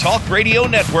America Talk Radio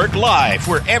Network live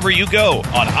wherever you go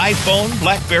on iPhone,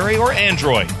 BlackBerry, or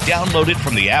Android. Download it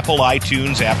from the Apple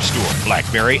iTunes App Store,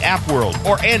 BlackBerry App World,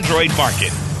 or Android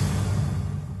Market.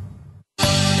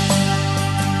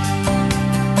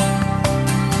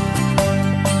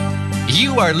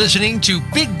 You are listening to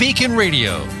Big Beacon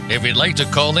Radio. If you'd like to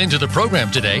call into the program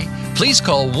today, please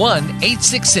call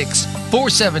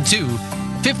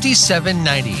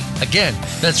 1-866-472-5790. Again,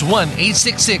 that's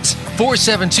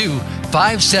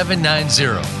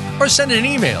 1-866-472-5790. Or send an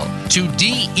email to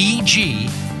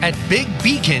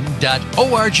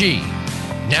deg@bigbeacon.org.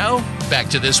 Now, back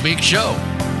to this week's show.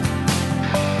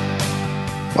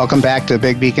 Welcome back to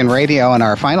Big Beacon Radio, and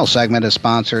our final segment is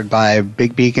sponsored by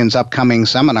Big Beacon's upcoming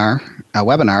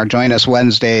webinar. Join us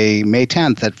Wednesday, May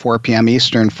 10th at 4 p.m.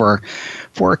 Eastern for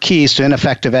 4 keys to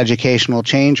ineffective educational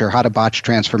change, or how to botch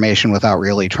transformation without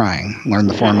really trying. Learn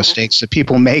the 4 mistakes that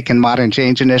people make in modern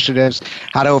change initiatives,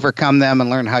 how to overcome them, and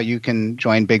learn how you can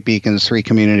join Big Beacon's 3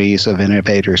 communities of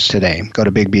innovators today. Go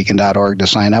to bigbeacon.org to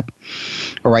sign up,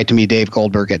 or write to me, Dave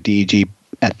Goldberg, at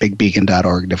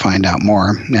deg@bigbeacon.org to find out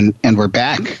more. And we're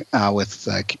back with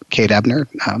Kate Ebner,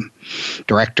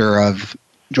 director of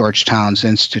Georgetown's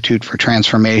Institute for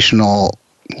Transformational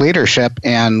Leadership,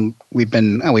 and we've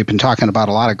been talking about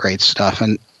a lot of great stuff.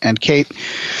 And Kate,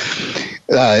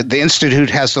 the Institute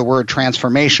has the word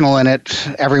transformational in it.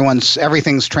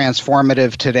 Everything's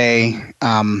transformative today,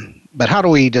 but how do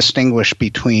we distinguish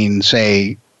between,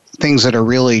 say, things that are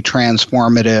really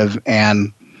transformative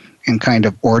and kind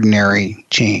of ordinary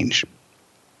change?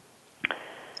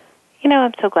 You know,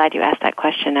 I'm so glad you asked that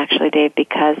question, actually, Dave,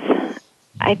 because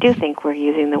I do think we're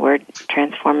using the word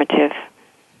transformative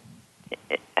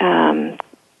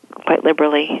quite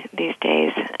liberally these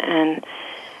days. And,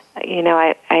 you know,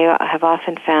 I have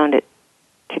often found it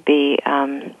to be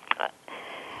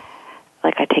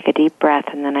like I take a deep breath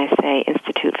and then I say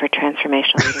Institute for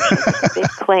Transformational Leadership. It's a big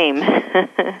claim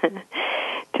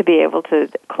to be able to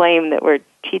claim that we're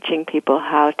teaching people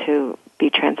how to be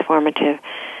transformative.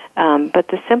 But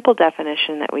the simple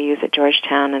definition that we use at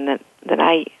Georgetown and that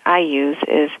I use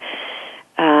is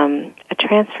a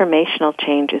transformational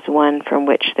change is one from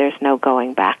which there's no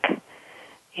going back.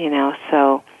 You know,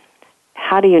 so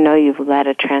how do you know you've led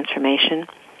a transformation?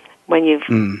 When you've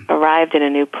arrived in a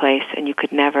new place and you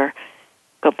could never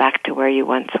go back to where you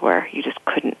once were. You just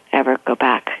couldn't ever go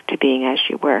back to being as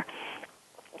you were.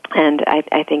 And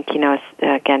I think, you know,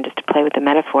 again, just to play with the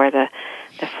metaphor, the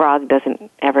frog doesn't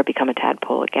ever become a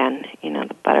tadpole again. You know,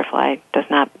 the butterfly does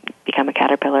not become a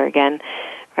caterpillar again,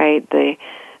 right? The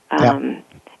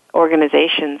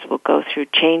organizations will go through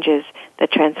changes that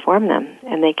transform them,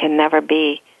 and they can never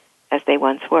be as they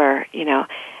once were, you know.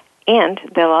 And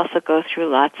they'll also go through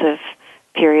lots of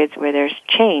periods where there's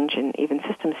change and even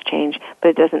systems change,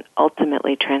 but it doesn't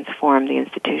ultimately transform the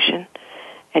institution.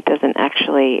 It doesn't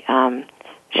actually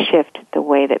shift the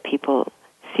way that people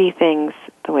see things,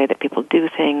 the way that people do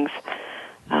things,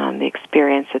 the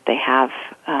experience that they have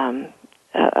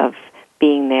of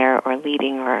being there or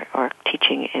leading or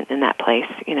teaching in that place,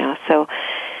 you know. So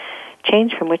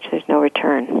change from which there's no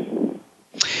return.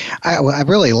 I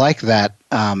really like that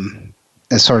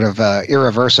as sort of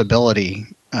irreversibility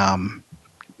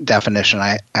definition.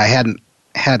 I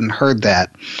hadn't heard that.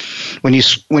 When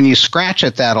you scratch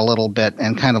at that a little bit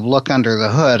and kind of look under the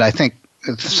hood, I think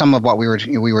some of what we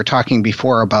were talking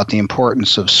before about the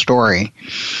importance of story,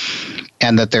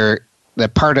 and that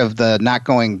part of the not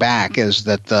going back is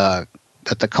that the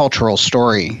cultural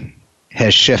story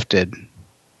has shifted,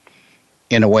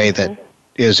 in a way that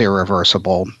is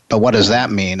irreversible. But what does that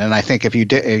mean? And I think if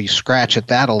you scratch at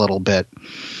that a little bit,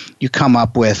 you come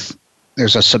up with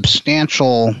there's a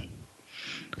substantial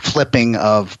flipping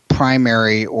of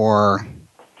primary or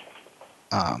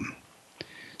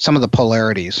some of the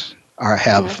polarities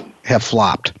have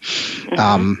flopped.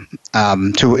 So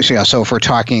if we're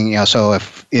talking, so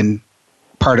if in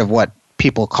part of what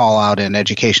people call out in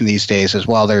education these days as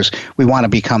well, we want to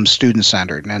become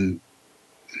student-centered, and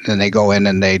then they go in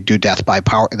and they do death by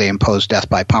power. They impose death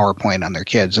by PowerPoint on their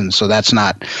kids, and so that's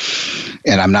not.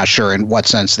 And I'm not sure in what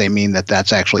sense they mean that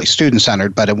that's actually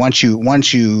student-centered. But once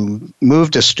you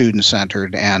move to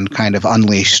student-centered and kind of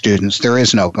unleash students, there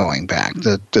is no going back.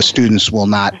 The students will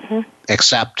not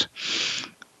accept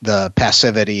the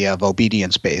passivity of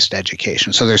obedience-based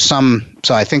education. So there's some.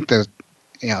 So I think but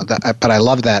I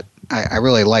love that. I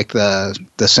really like the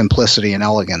simplicity and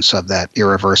elegance of that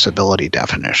irreversibility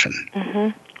definition.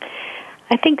 Mm-hmm.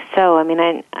 I think so. I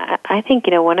mean, I think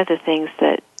one of the things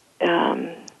that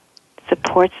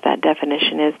supports that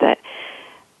definition is that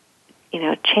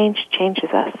change changes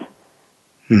us,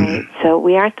 right? So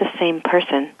we aren't the same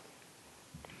person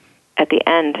at the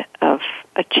end of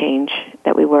a change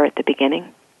that we were at the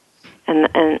beginning,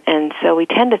 and so we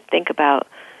tend to think about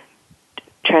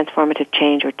transformative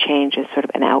change or change as sort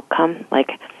of an outcome,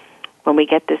 like when we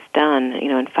get this done,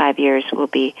 in 5 years we'll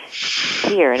be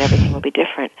here and everything will be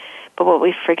different. But what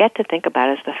we forget to think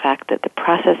about is the fact that the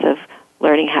process of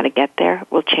learning how to get there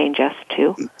will change us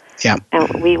too. Yeah.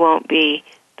 And we won't be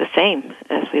the same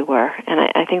as we were. And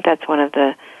I think that's one of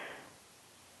the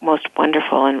most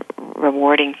wonderful and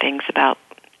rewarding things about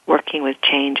working with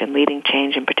change and leading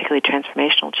change, and particularly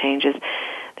transformational change, is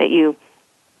that you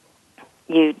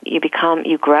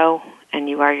grow, and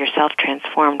you are yourself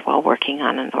transformed while working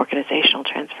on an organizational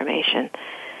transformation.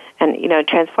 And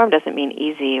transform doesn't mean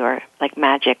easy or like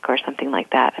magic or something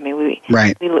like that. I mean, we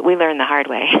learn the hard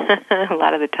way a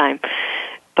lot of the time.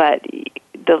 But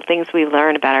the things we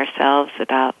learn about ourselves,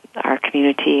 about our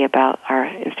community, about our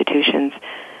institutions,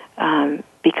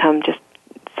 become just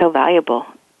so valuable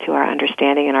to our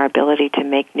understanding and our ability to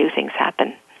make new things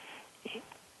happen.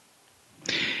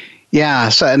 Yeah.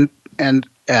 So and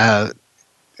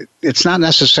it's not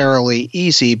necessarily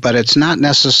easy, but it's not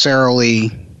necessarily,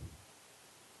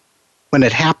 when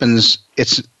it happens,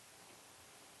 it's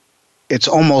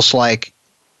almost like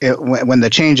when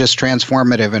the change is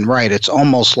transformative and right, it's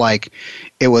almost like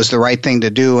it was the right thing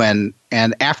to do. And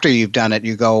after you've done it,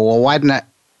 you go, well,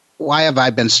 why have I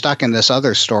been stuck in this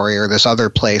other story or this other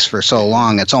place for so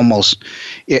long? It's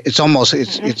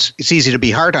easy to be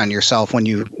hard on yourself when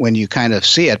you kind of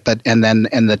see it, but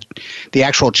the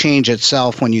actual change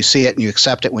itself, when you see it and you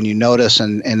accept it, when you notice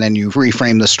and then you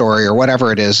reframe the story or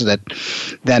whatever it is that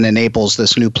then enables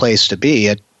this new place to be,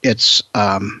 it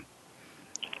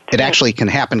actually can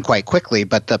happen quite quickly,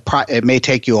 but it may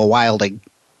take you a while to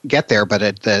get there, but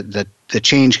the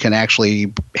change can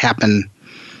actually happen.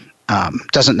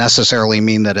 Doesn't necessarily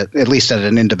mean that at least at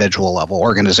an individual level,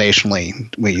 organizationally,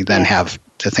 we then have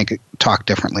to talk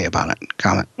differently about it.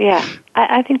 Comment? Yeah,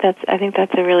 I think that's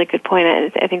a really good point.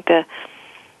 I think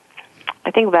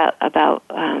about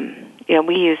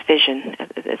we use vision,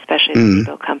 especially in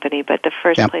the Evo company. But the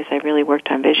first place I really worked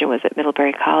on vision was at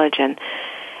Middlebury College, and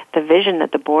the vision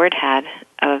that the board had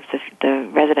of the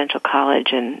residential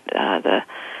college and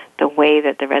the way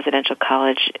that the residential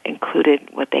college included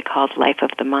what they called life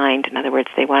of the mind. In other words,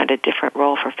 they wanted a different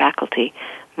role for faculty,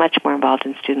 much more involved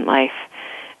in student life.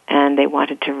 And they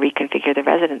wanted to reconfigure the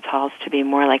residence halls to be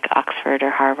more like Oxford or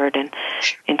Harvard and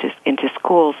into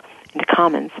schools, into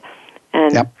commons.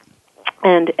 And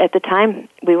at the time,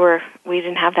 we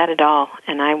didn't have that at all.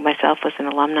 And I myself was an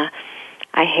alumna.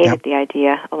 I hated the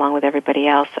idea, along with everybody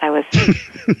else. I was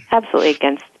absolutely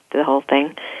against the whole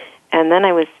thing. And then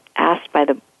I was asked by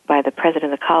the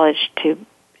president of the college to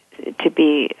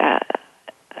be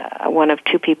one of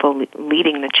two people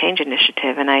leading the change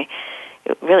initiative, and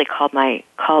it really called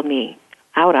me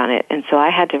out on it. And so I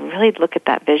had to really look at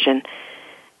that vision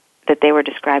that they were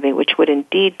describing, which would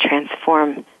indeed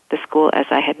transform the school as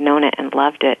I had known it and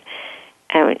loved it.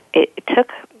 And it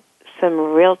took some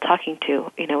real talking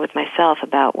to, with myself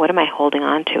about what am I holding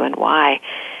on to and why?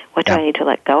 What do I need to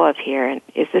let go of here? And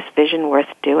is this vision worth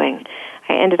doing?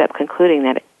 I ended up concluding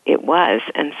that it was,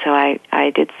 and so I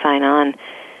did sign on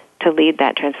to lead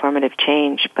that transformative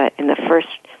change. But in the first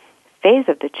phase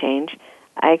of the change,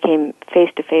 I came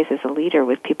face to face as a leader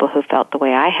with people who felt the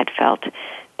way I had felt.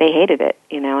 They hated it,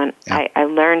 and I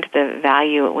learned the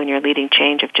value when you're leading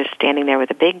change of just standing there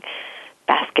with a big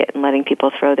basket and letting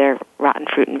people throw their rotten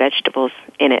fruit and vegetables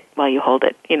in it while you hold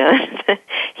it. It's a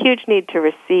huge need to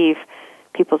receive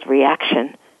people's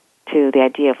reaction to the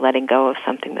idea of letting go of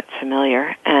something that's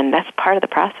familiar. And that's part of the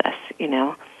process,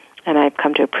 and I've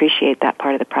come to appreciate that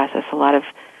part of the process. A lot of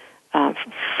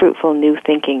fruitful new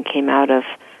thinking came out of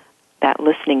that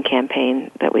listening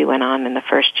campaign that we went on in the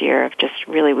first year of just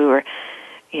really, we were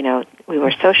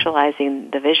socializing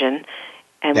the vision,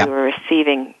 and we were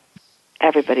receiving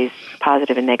everybody's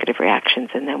positive and negative reactions,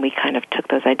 and then we kind of took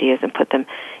those ideas and put them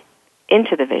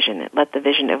into the vision, let the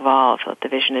vision evolve, let the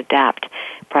vision adapt,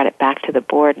 brought it back to the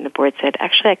board, and the board said,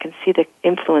 actually, I can see the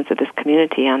influence of this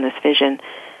community on this vision.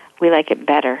 We like it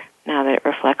better now that it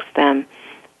reflects them.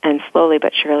 And slowly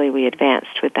but surely we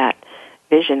advanced with that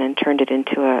vision and turned it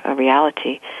into a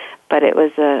reality. But it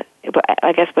was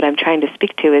I guess what I'm trying to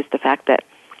speak to is the fact that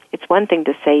it's one thing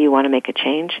to say you want to make a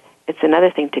change. It's another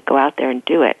thing to go out there and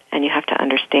do it. And you have to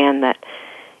understand that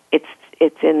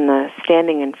it's in the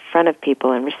standing in front of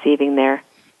people and receiving their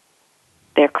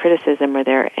criticism or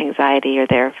their anxiety or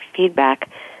their feedback.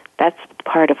 That's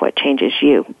part of what changes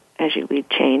you as you lead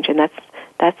change, and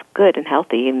that's good and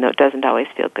healthy, even though it doesn't always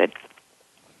feel good.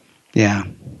 Yeah,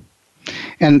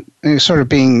 and sort of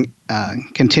being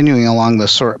continuing along the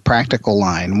sort of practical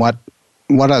line. What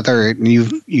other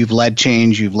you've led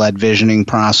change, you've led visioning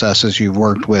processes, you've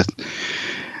worked with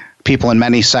people in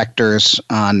many sectors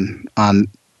on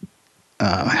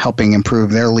helping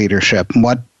improve their leadership.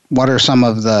 What are some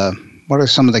of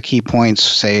the key points,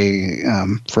 say,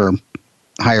 for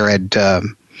higher ed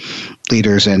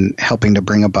leaders in helping to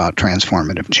bring about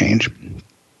transformative change?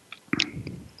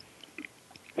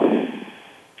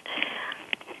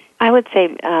 I would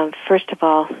say, first of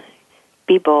all,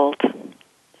 be bold.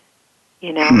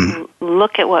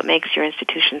 Look at what makes your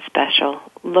institution special.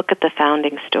 Look at the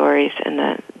founding stories and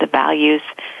the values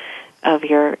of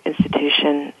your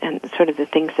institution and sort of the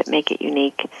things that make it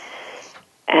unique.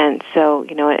 And so,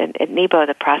 at NEBO,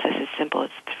 the process is simple.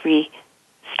 It's 3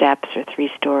 steps or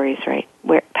 3 stories, right?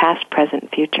 Where past, present,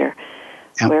 future.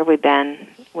 Yep. Where have we been?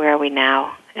 Where are we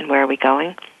now? And where are we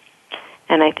going?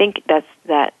 And I think that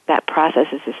process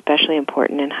is especially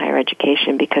important in higher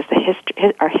education because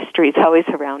our history is always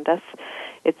around us.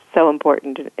 It's so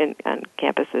important on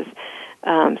campuses.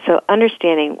 So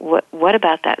understanding what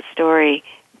about that story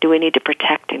do we need to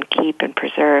protect and keep and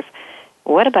preserve?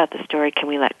 What about the story can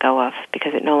we let go of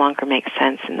because it no longer makes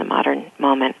sense in the modern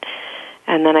moment?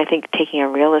 And then I think taking a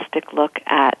realistic look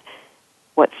at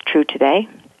what's true today,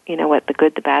 what the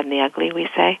good, the bad, and the ugly, we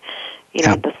say.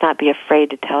 Let's not be afraid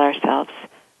to tell ourselves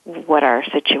what our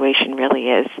situation really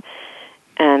is.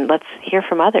 And let's hear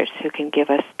from others who can give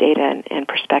us data and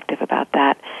perspective about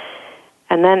that.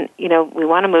 And then, we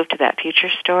want to move to that future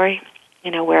story.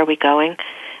 Where are we going?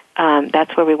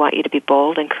 That's where we want you to be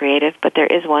bold and creative. But there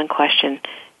is one question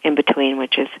in between,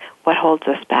 which is, what holds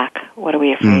us back? What are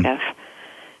we afraid of?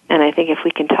 And I think if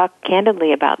we can talk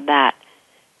candidly about that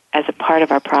as a part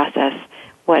of our process,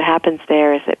 what happens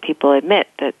there is that people admit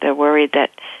that they're worried that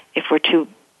if we're too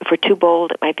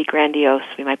bold, it might be grandiose,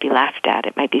 we might be laughed at,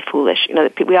 it might be foolish.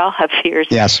 We all have fears,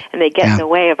 yes. And they get in the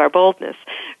way of our boldness,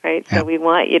 right? So we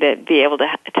want you to be able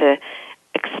to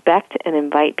expect and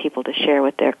invite people to share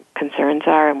what their concerns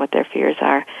are and what their fears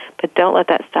are, but don't let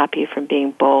that stop you from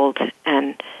being bold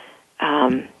and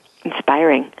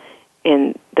inspiring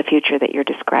in the future that you're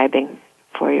describing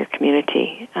for your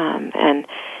community. And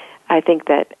I think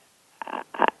that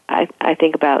I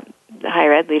think about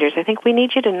higher ed leaders. I think we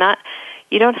need you to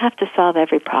you don't have to solve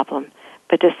every problem,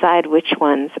 but decide which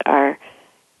ones are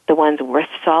the ones worth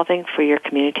solving for your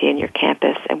community and your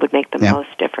campus and would make the most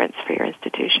difference for your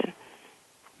institution.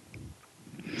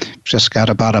 Just got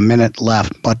about a minute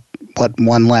left. What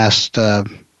one last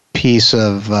piece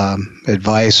of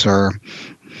advice or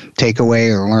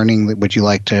takeaway or learning that would you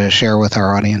like to share with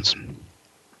our audience?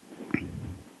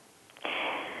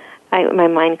 My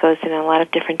mind goes in a lot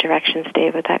of different directions,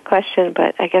 Dave, with that question,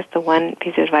 but I guess the one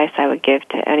piece of advice I would give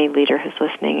to any leader who's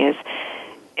listening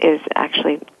is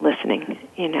actually listening.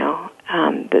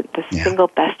 The single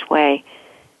best way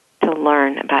to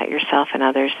learn about yourself and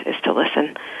others is to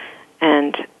listen.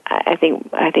 And I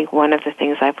think one of the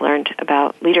things I've learned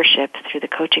about leadership through the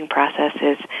coaching process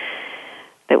is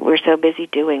that we're so busy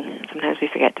doing. Sometimes we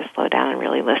forget to slow down and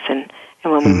really listen.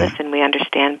 And when we listen, we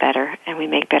understand better, and we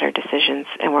make better decisions,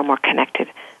 and we're more connected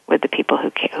with the people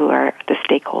who are the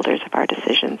stakeholders of our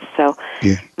decisions. So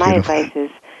my advice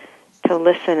is to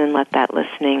listen and let that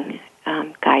listening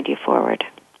guide you forward.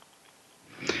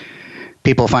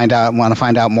 People want to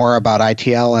find out more about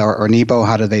ITL or NEBO.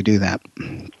 How do they do that?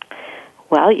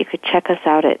 Well, you could check us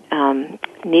out at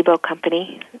NEBO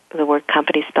Company, the word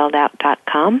company spelled out,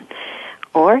 .com,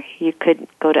 or you could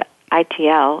go to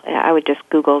ITL. I would just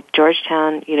Google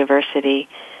Georgetown University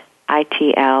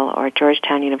ITL, or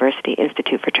Georgetown University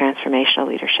Institute for Transformational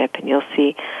Leadership, and you'll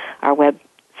see our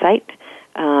website,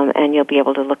 and you'll be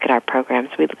able to look at our programs.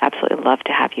 We'd absolutely love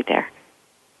to have you there.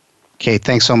 Kate,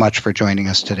 thanks so much for joining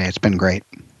us today. It's been great.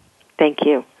 Thank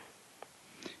you.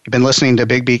 You've been listening to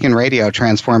Big Beacon Radio,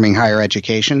 Transforming Higher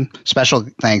Education. Special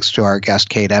thanks to our guest,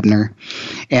 Kate Ebner,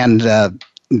 and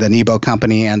the Nebo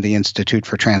Company and the Institute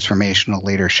for Transformational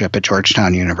Leadership at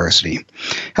Georgetown University.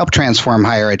 Help transform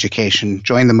higher education.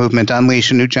 Join the movement to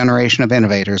unleash a new generation of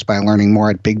innovators by learning more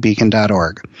at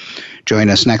bigbeacon.org. Join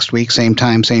us next week, same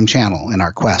time, same channel, in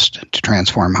our quest to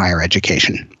transform higher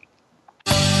education.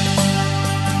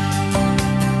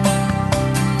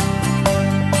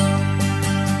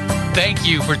 Thank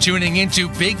you for tuning into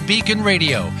Big Beacon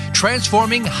Radio,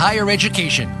 Transforming Higher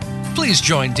Education. Please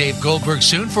join Dave Goldberg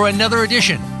soon for another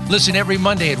edition. Listen every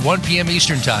Monday at 1 p.m.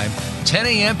 Eastern Time, 10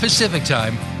 a.m. Pacific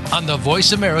Time on the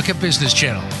Voice America Business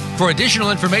Channel. For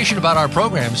additional information about our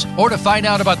programs or to find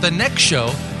out about the next show,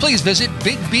 please visit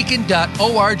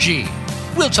bigbeacon.org.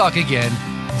 We'll talk again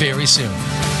very soon.